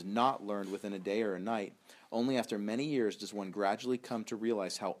 and it is not learned within a day or a night. Only after many years does one gradually come to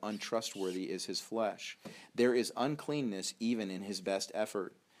realize how untrustworthy is his flesh. There is uncleanness even in his best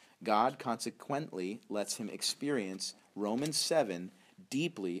effort. God consequently lets him experience Romans 7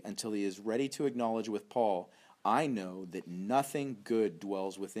 deeply until he is ready to acknowledge with Paul, I know that nothing good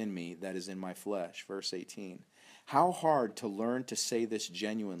dwells within me that is in my flesh. Verse 18. How hard to learn to say this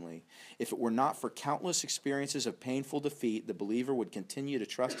genuinely. If it were not for countless experiences of painful defeat, the believer would continue to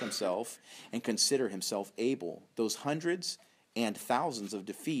trust himself and consider himself able. Those hundreds and thousands of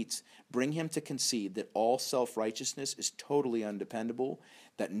defeats bring him to concede that all self-righteousness is totally undependable,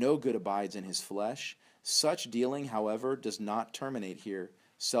 that no good abides in his flesh. Such dealing, however, does not terminate here.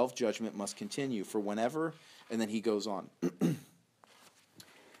 Self-judgment must continue, for whenever, and then he goes on.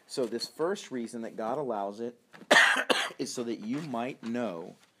 So this first reason that God allows it is so that you might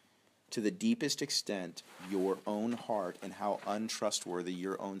know to the deepest extent your own heart and how untrustworthy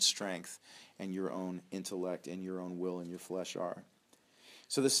your own strength and your own intellect and your own will and your flesh are.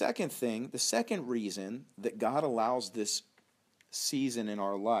 So the second reason that God allows this season in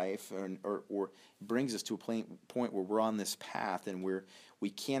our life or brings us to a point where we're on this path and we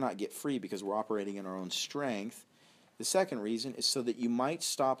cannot get free because we're operating in our own strength, the second reason is so that you might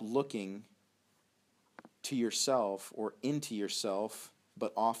stop looking to yourself or into yourself,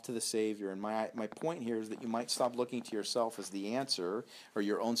 but off to the Savior. And my point here is that you might stop looking to yourself as the answer, or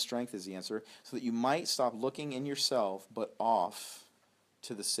your own strength as the answer, so that you might stop looking in yourself, but off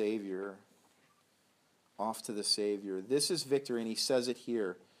to the Savior. Off to the Savior. This is victory, and he says it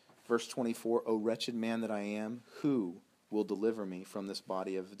here. Verse 24, O wretched man that I am, who will deliver me from this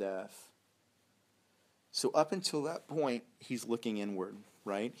body of death? So up until that point, he's looking inward,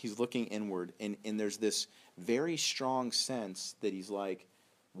 right? He's looking inward, and there's this very strong sense that he's like,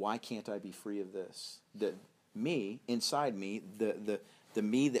 why can't I be free of this? The me, inside me, the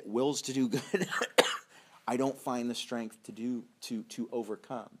me that wills to do good, I don't find the strength to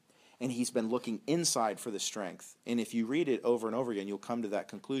overcome. And he's been looking inside for the strength. And if you read it over and over again, you'll come to that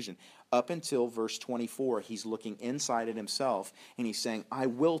conclusion. Up until verse 24, he's looking inside at himself, and he's saying, I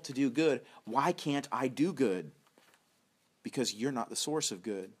will to do good. Why can't I do good? Because you're not the source of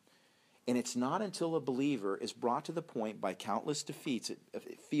good. And it's not until a believer is brought to the point by countless defeats,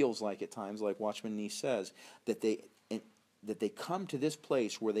 it feels like at times, like Watchman NEE says, that they come to this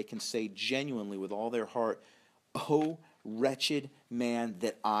place where they can say genuinely with all their heart, "Oh, wretched man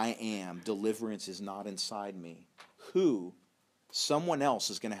that I am, deliverance is not inside me." Someone else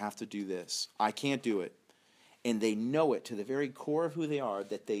is going to have to do this. I can't do it. And they know it to the very core of who they are,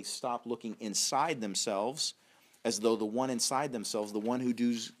 that they stop looking inside themselves as though the one inside themselves, the one who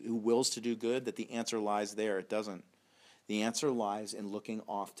wills to do good, that the answer lies there. It doesn't. The answer lies in looking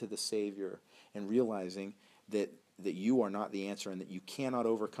off to the Savior and realizing that you are not the answer and that you cannot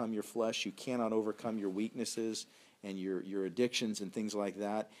overcome your flesh, you cannot overcome your weaknesses and your addictions and things like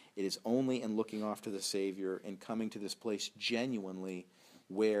that. It is only in looking off to the Savior and coming to this place genuinely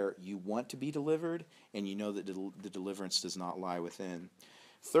where you want to be delivered and you know that the deliverance does not lie within.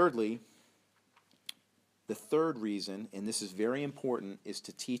 Thirdly, the third reason, and this is very important, is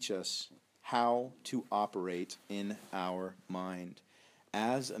to teach us how to operate in our mind.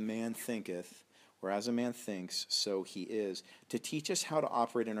 As a man thinketh, or as a man thinks, so he is. To teach us how to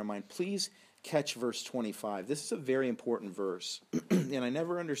operate in our mind. Please catch verse 25. This is a very important verse, and I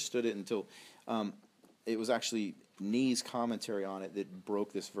never understood it until it was actually Nee's commentary on it that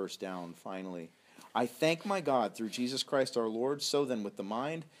broke this verse down finally. "I thank my God through Jesus Christ our Lord. So then with the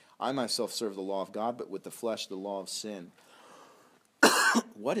mind, I myself serve the law of God, but with the flesh, the law of sin."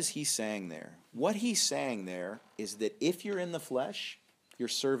 What is he saying there? What he's saying there is that if you're in the flesh, you're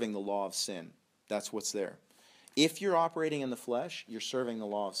serving the law of sin. That's what's there. If you're operating in the flesh, you're serving the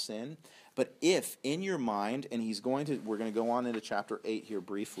law of sin. But if in your mind, and we're going to go on into chapter 8 here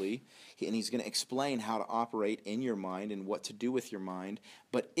briefly, and he's going to explain how to operate in your mind and what to do with your mind.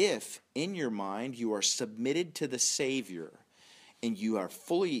 But if in your mind you are submitted to the Savior and you are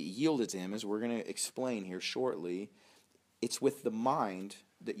fully yielded to him, as we're going to explain here shortly, it's with the mind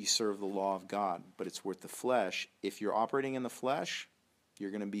that you serve the law of God, but it's with the flesh. If you're operating in the flesh,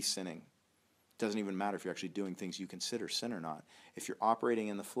 you're going to be sinning. It doesn't even matter if you're actually doing things you consider sin or not. If you're operating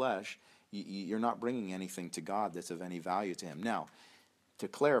in the flesh, you're not bringing anything to God that's of any value to him. Now, to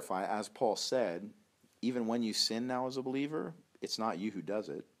clarify, as Paul said, even when you sin now as a believer, it's not you who does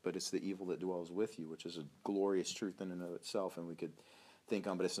it, but it's the evil that dwells with you, which is a glorious truth in and of itself, and we could think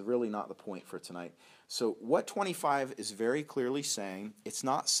on, but it's really not the point for tonight. So what 25 is very clearly saying, it's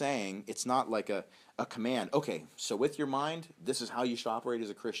not like a command. Okay, so with your mind, this is how you should operate as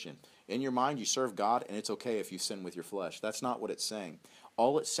a Christian. In your mind, you serve God, and it's okay if you sin with your flesh. That's not what it's saying.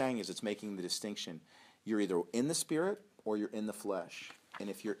 All it's saying is it's making the distinction. You're either in the Spirit or you're in the flesh. And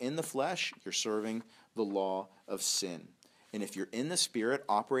if you're in the flesh, you're serving the law of sin. And if you're in the Spirit,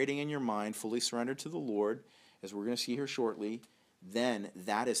 operating in your mind, fully surrendered to the Lord, as we're going to see here shortly, then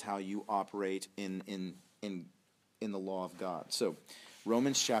that is how you operate in the law of God. So,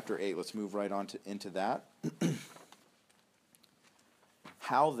 Romans chapter 8, let's move right on into that.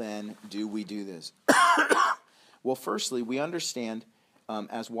 How then do we do this? Well, firstly, we understand,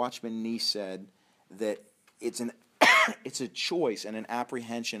 as Watchman NEE said, that it's a choice and an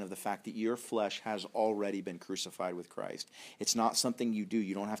apprehension of the fact that your flesh has already been crucified with Christ. It's not something you do.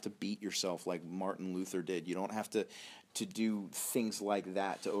 You don't have to beat yourself like Martin Luther did. You don't have to do things like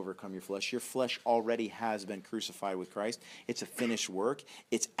that to overcome your flesh. Your flesh already has been crucified with Christ. It's a finished work.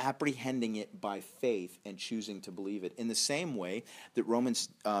 It's apprehending it by faith and choosing to believe it. In the same way that Romans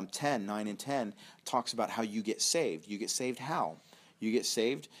 10, 9 and 10 talks about how you get saved. You get saved how? You get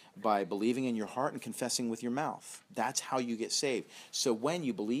saved by believing in your heart and confessing with your mouth. That's how you get saved. So when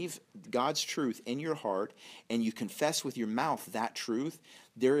you believe God's truth in your heart and you confess with your mouth that truth,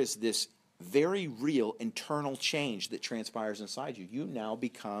 there is this very real internal change that transpires inside you. You now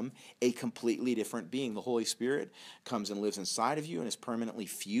become a completely different being. The Holy Spirit comes and lives inside of you and is permanently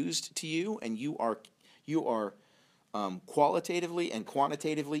fused to you, and you are qualitatively and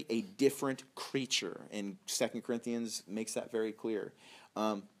quantitatively a different creature. And 2 Corinthians makes that very clear.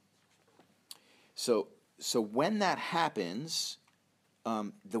 So when that happens,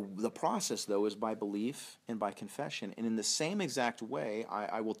 the process, though, is by belief and by confession. And in the same exact way,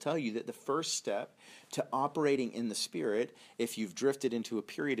 I will tell you that the first step to operating in the Spirit, if you've drifted into a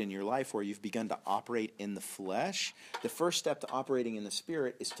period in your life where you've begun to operate in the flesh, the first step to operating in the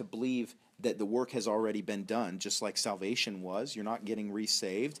Spirit is to believe that the work has already been done, just like salvation was. You're not getting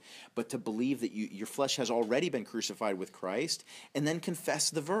resaved, but to believe that your flesh has already been crucified with Christ, and then confess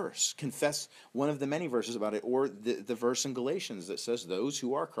the verse. Confess one of the many verses about it, or the verse in Galatians that says, those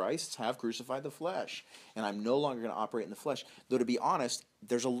who are Christ's have crucified the flesh, and I'm no longer going to operate in the flesh. Though to be honest,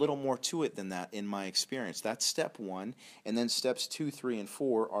 there's a little more to it than that in my experience. That's step 1, and then steps 2, 3, and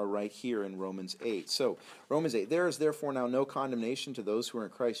 4 are right here in Romans 8. So, Romans 8, there is therefore now no condemnation to those who are in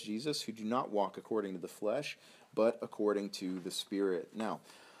Christ Jesus, who do not walk according to the flesh, but according to the Spirit. Now,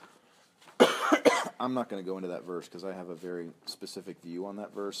 I'm not going to go into that verse because I have a very specific view on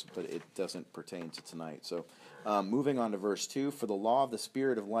that verse, but it doesn't pertain to tonight. So, moving on to verse 2, for the law of the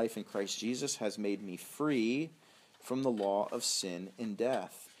Spirit of life in Christ Jesus has made me free from the law of sin and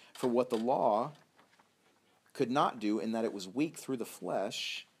death. For what the law could not do, in that it was weak through the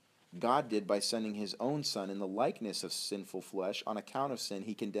flesh, God did by sending his own Son in the likeness of sinful flesh. On account of sin,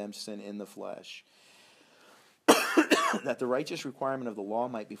 he condemned sin in the flesh, that the righteous requirement of the law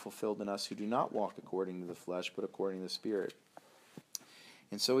might be fulfilled in us who do not walk according to the flesh, but according to the Spirit.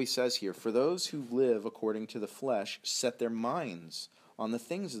 And so he says here, for those who live according to the flesh set their minds on the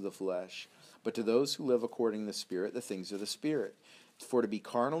things of the flesh, but to those who live according to the Spirit, the things of the Spirit. For to be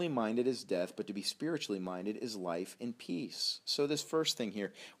carnally minded is death, but to be spiritually minded is life and peace. So this first thing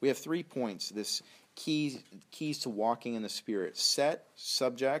here, we have 3 points, this keys to walking in the Spirit. Set,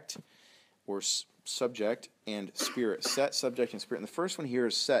 subject, or subject, and Spirit. Set, subject, and Spirit. And the first one here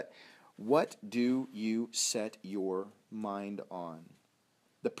is set. What do you set your mind on?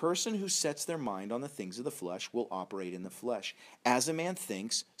 The person who sets their mind on the things of the flesh will operate in the flesh. As a man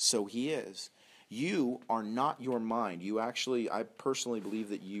thinks, so he is. You are not your mind. You actually, I personally believe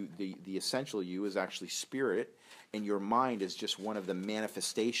that the essential you is actually spirit, and your mind is just one of the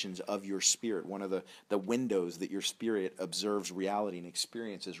manifestations of your spirit, one of the windows that your spirit observes reality and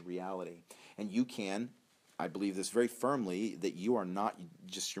experiences reality. And you can, I believe this very firmly, that you are not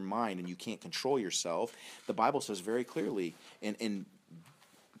just your mind and you can't control yourself. The Bible says very clearly in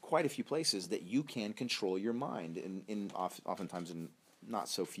quite a few places that you can control your mind, oftentimes in not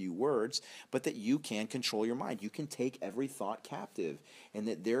so few words, but that you can control your mind. You can take every thought captive, and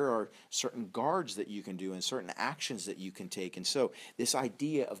that there are certain guards that you can do and certain actions that you can take. And so this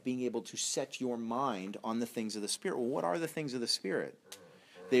idea of being able to set your mind on the things of the Spirit, well, what are the things of the Spirit?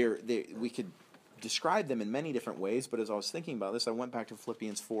 We could describe them in many different ways, but as I was thinking about this, I went back to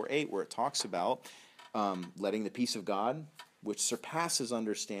Philippians 4:8, where it talks about letting the peace of God, which surpasses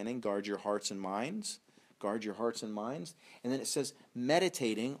understanding, guard your hearts and minds. Guard your hearts and minds. And then it says,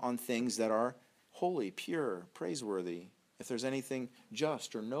 meditating on things that are holy, pure, praiseworthy. If there's anything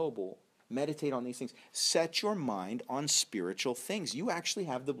just or noble, meditate on these things. Set your mind on spiritual things. You actually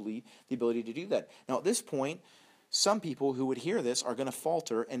have the ability to do that. Now, at this point, some people who would hear this are going to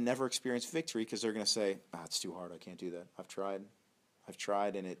falter and never experience victory because they're going to say, it's too hard. I can't do that. I've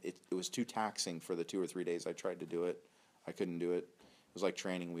tried, and it was too taxing for the 2 or 3 days I tried to do it. I couldn't do it. It was like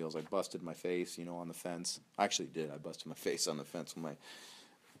training wheels. I busted my face, on the fence. I actually did. I busted my face on the fence when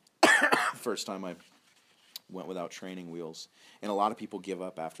my first time I went without training wheels. And a lot of people give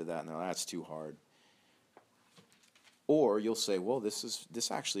up after that, and they're like, that's too hard. Or you'll say, well, this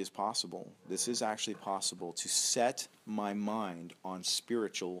actually is possible. This is actually possible to set my mind on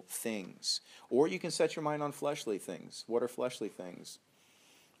spiritual things. Or you can set your mind on fleshly things. What are fleshly things?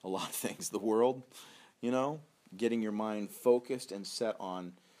 A lot of things. The world, getting your mind focused and set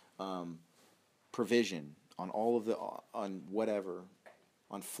on provision, on whatever,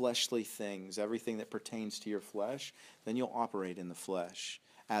 on fleshly things, everything that pertains to your flesh, then you'll operate in the flesh.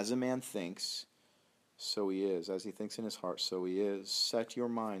 As a man thinks, so he is. As he thinks in his heart, so he is. Set your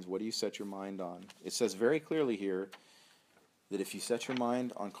minds. What do you set your mind on? It says very clearly here that if you set your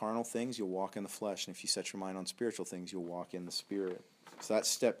mind on carnal things, you'll walk in the flesh. And if you set your mind on spiritual things, you'll walk in the Spirit. So that's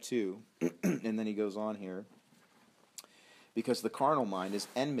step 2. And then he goes on here. Because the carnal mind is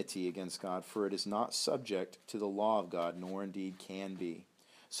enmity against God, for it is not subject to the law of God, nor indeed can be.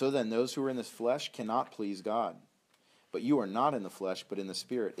 So then those who are in the flesh cannot please God. But you are not in the flesh, but in the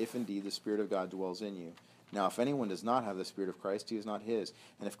Spirit, if indeed the Spirit of God dwells in you. Now if anyone does not have the Spirit of Christ, he is not his.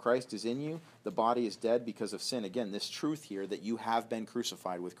 And if Christ is in you, the body is dead because of sin. Again, this truth here that you have been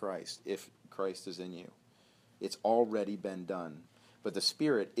crucified with Christ, if Christ is in you. It's already been done. But the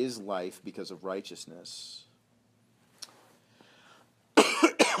Spirit is life because of righteousness.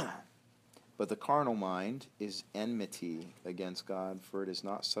 But the carnal mind is enmity against God, for it is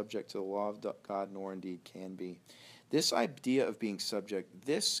not subject to the law of God, nor indeed can be. This idea of being subject,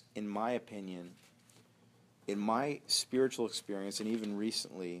 this, in my opinion, in my spiritual experience, and even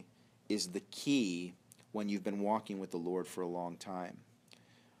recently, is the key when you've been walking with the Lord for a long time.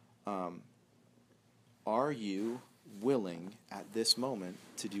 Are you willing at this moment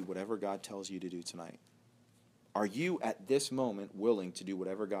to do whatever God tells you to do tonight? Are you at this moment willing to do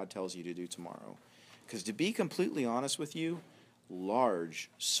whatever God tells you to do tomorrow? Because to be completely honest with you, large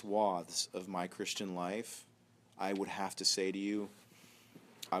swaths of my Christian life, I would have to say to you,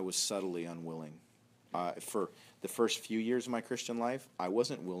 I was subtly unwilling. For the first few years of my Christian life, I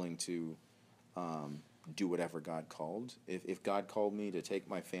wasn't willing to do whatever God called. If God called me to take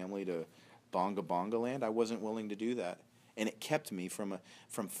my family to Bonga Bonga land, I wasn't willing to do that. And it kept me from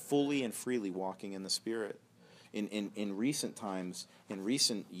fully and freely walking in the Spirit. In recent times, in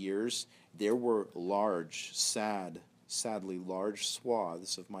recent years, there were sadly large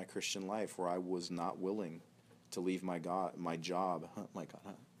swaths of my Christian life where I was not willing to leave my job. My God,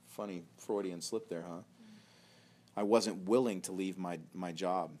 funny Freudian slip there, huh? I wasn't willing to leave my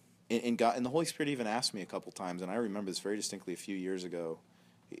job. And God, and the Holy Spirit even asked me a couple times, and I remember this very distinctly a few years ago.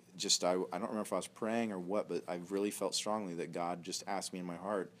 I don't remember if I was praying or what, but I really felt strongly that God just asked me in my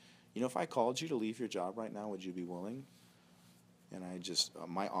heart, if I called you to leave your job right now, would you be willing? And I just,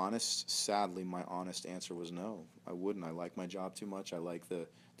 sadly, my honest answer was no, I wouldn't. I like my job too much. I like the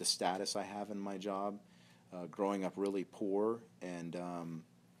status I have in my job. Growing up really poor and,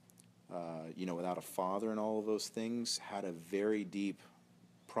 without a father and all of those things had a very deep,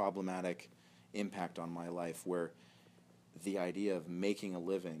 problematic impact on my life where the idea of making a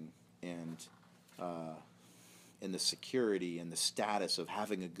living and the security and the status of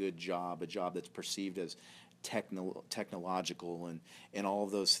having a good job, a job that's perceived as technological and all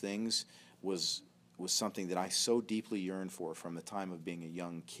of those things was something that I so deeply yearned for from the time of being a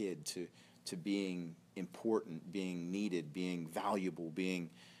young kid to being important, being needed, being valuable, being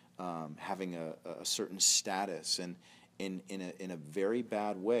having a certain status. And in a very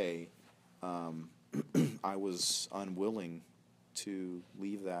bad way, I was unwilling to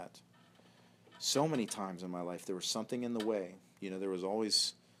leave that. So many times in my life, there was something in the way. I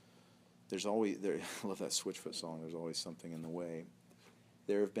love that Switchfoot song, There's Always Something in the Way.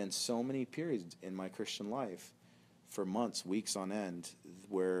 There have been so many periods in my Christian life, for months, weeks on end,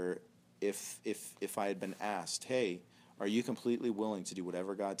 where if I had been asked, hey, are you completely willing to do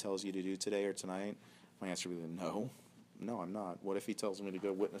whatever God tells you to do today or tonight? My answer would be no, I'm not. What if he tells me to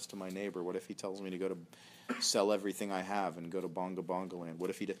go witness to my neighbor? What if he tells me to go to sell everything I have and go to Bonga Bonga land? What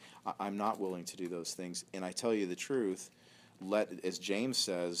if I'm not willing to do those things. And I tell you the truth, as James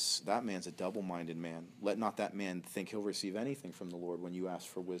says, that man's a double-minded man. Let not that man think he'll receive anything from the Lord when you ask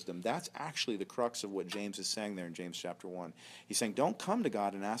for wisdom. That's actually the crux of what James is saying there in James chapter 1. He's saying, don't come to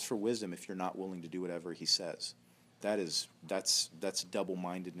God and ask for wisdom if you're not willing to do whatever he says. That's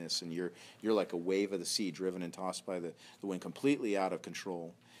double-mindedness, and you're like a wave of the sea driven and tossed by the wind, completely out of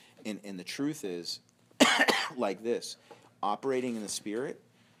control. And the truth is, like this, operating in the Spirit,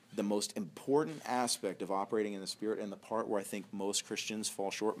 the most important aspect of operating in the Spirit, and the part where I think most Christians fall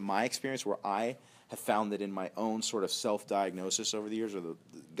short, my experience where I have found that in my own sort of self-diagnosis over the years, or the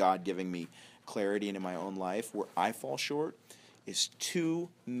God giving me clarity in my own life, where I fall short, is too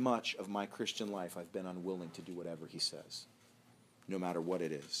much of my Christian life I've been unwilling to do whatever he says, no matter what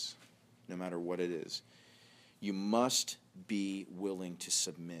it is. No matter what it is. You must be willing to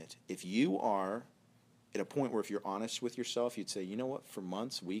submit. If you are at a point where if you're honest with yourself, you'd say, you know what, for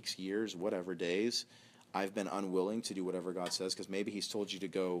months, weeks, years, whatever days, I've been unwilling to do whatever God says because maybe he's told you to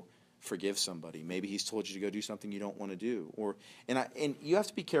go forgive somebody. Maybe he's told you to go do something you don't want to do. And you have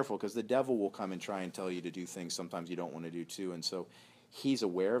to be careful because the devil will come and try and tell you to do things sometimes you don't want to do too. And so he's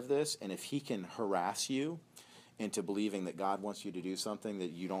aware of this, and if he can harass you into believing that God wants you to do something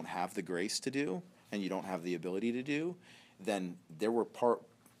that you don't have the grace to do and you don't have the ability to do, then there were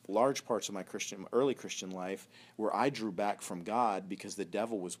large parts of my early Christian life where I drew back from God because the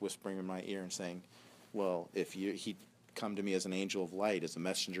devil was whispering in my ear and saying, well, if he'd come to me as an angel of light, as a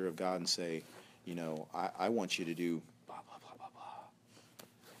messenger of God and say, I want you to do blah, blah, blah,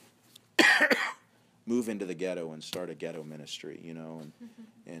 blah, blah. Move into the ghetto and start a ghetto ministry,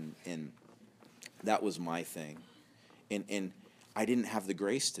 and that was my thing. And I didn't have the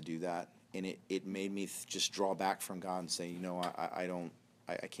grace to do that, and it made me just draw back from God and say,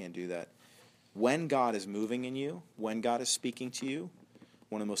 I can't do that. When God is moving in you, when God is speaking to you,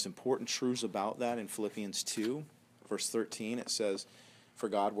 one of the most important truths about that in Philippians 2, verse 13, it says, for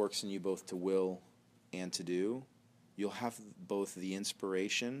God works in you both to will and to do. You'll have both the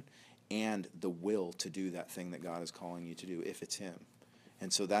inspiration and the will to do that thing that God is calling you to do if it's him.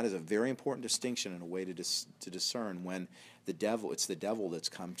 And so that is a very important distinction and a way to discern when it's the devil that's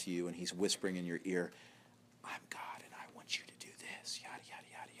come to you and he's whispering in your ear, I'm God and I want you to do this, yada, yada,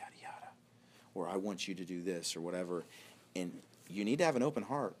 yada, yada, yada. Or I want you to do this or whatever. And you need to have an open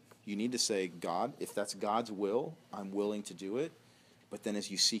heart. You need to say, God, if that's God's will, I'm willing to do it. But then as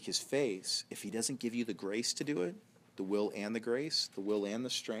you seek his face, if he doesn't give you the grace to do it, the will and the grace, the will and the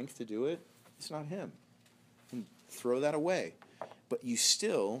strength to do it, it's not him. And throw that away. But you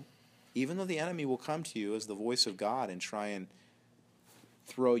still, even though the enemy will come to you as the voice of God and try and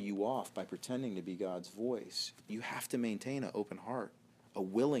throw you off by pretending to be God's voice. You have to maintain an open heart, a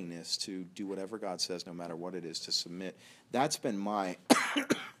willingness to do whatever God says, no matter what it is, to submit. That's been my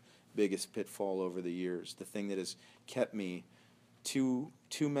biggest pitfall over the years, the thing that has kept me too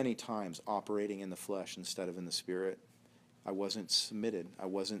many times operating in the flesh instead of in the Spirit. I wasn't submitted. I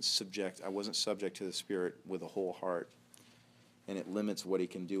wasn't subject to the Spirit with a whole heart. And it limits what he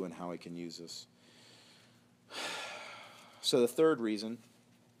can do and how he can use us. So the third reason,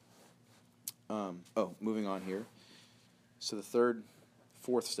 moving on here. So the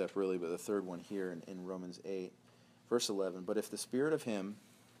fourth step really, but the third one here in Romans 8, verse 11. But if the Spirit of him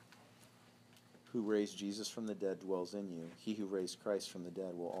who raised Jesus from the dead dwells in you, he who raised Christ from the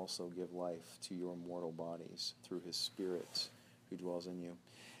dead will also give life to your mortal bodies through his Spirit who dwells in you.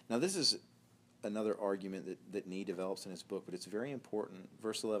 Now this is another argument that Nee develops in his book, but it's very important.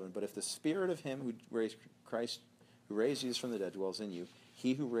 Verse 11, but if the Spirit of him who raised Jesus from the dead dwells in you,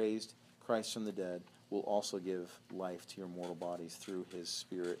 he who raised Christ from the dead will also give life to your mortal bodies through his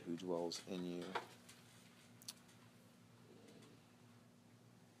Spirit who dwells in you.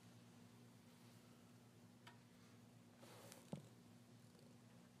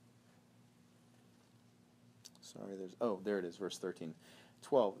 There it is, verse 13.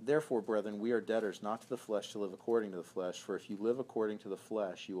 12, therefore, brethren, we are debtors not to the flesh to live according to the flesh, for if you live according to the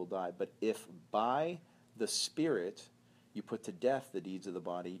flesh, you will die. But if by the Spirit you put to death the deeds of the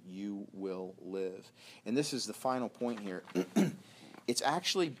body, you will live. And this is the final point here. It's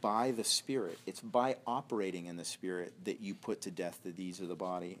actually by the Spirit. It's by operating in the Spirit that you put to death the deeds of the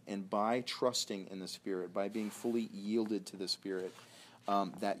body. And by trusting in the Spirit, by being fully yielded to the Spirit,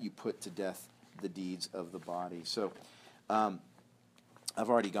 that you put to death the deeds of the body. So, I've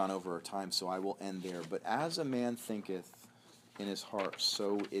already gone over our time, so I will end there. But as a man thinketh in his heart,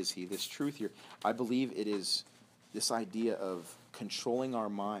 so is he. This truth here, I believe it is this idea of controlling our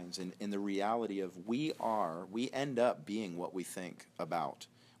minds and the reality of we end up being what we think about.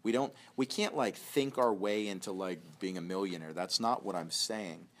 We can't like think our way into like being a millionaire. That's not what I'm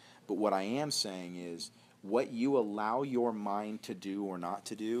saying. But what I am saying is what you allow your mind to do or not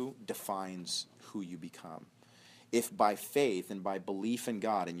to do defines who you become. If by faith and by belief in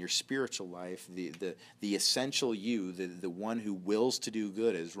God in your spiritual life, the essential you, the one who wills to do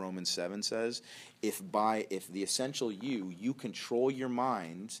good, as Romans 7 says, if the essential you control your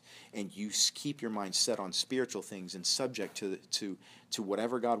mind and you keep your mind set on spiritual things and subject to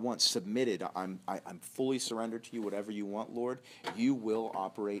whatever God wants, submitted, I'm fully surrendered to you, whatever you want, Lord, you will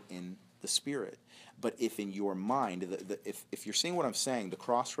operate in the Spirit. But if in your mind, if you're seeing what I'm saying, the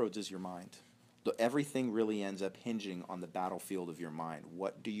crossroads is your mind. Everything really ends up hinging on the battlefield of your mind.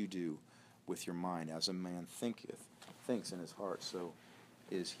 What do you do with your mind? As a man thinks in his heart, so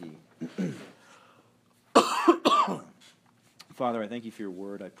is he. Father, I thank you for your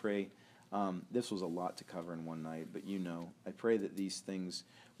word. I pray this was a lot to cover in one night, but I pray that these things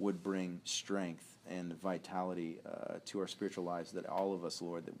would bring strength and vitality to our spiritual lives, that all of us,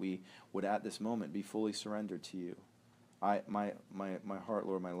 Lord, that we would at this moment be fully surrendered to you. My heart,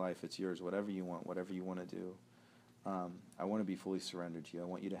 Lord, my life, it's yours. Whatever you want to do. I want to be fully surrendered to you. I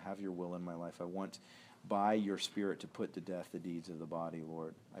want you to have your will in my life. I want, by your Spirit, to put to death the deeds of the body,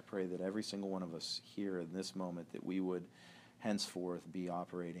 Lord. I pray that every single one of us here in this moment, that we would henceforth be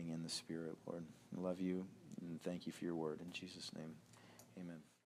operating in the Spirit, Lord. I love you and thank you for your word. In Jesus' name, amen.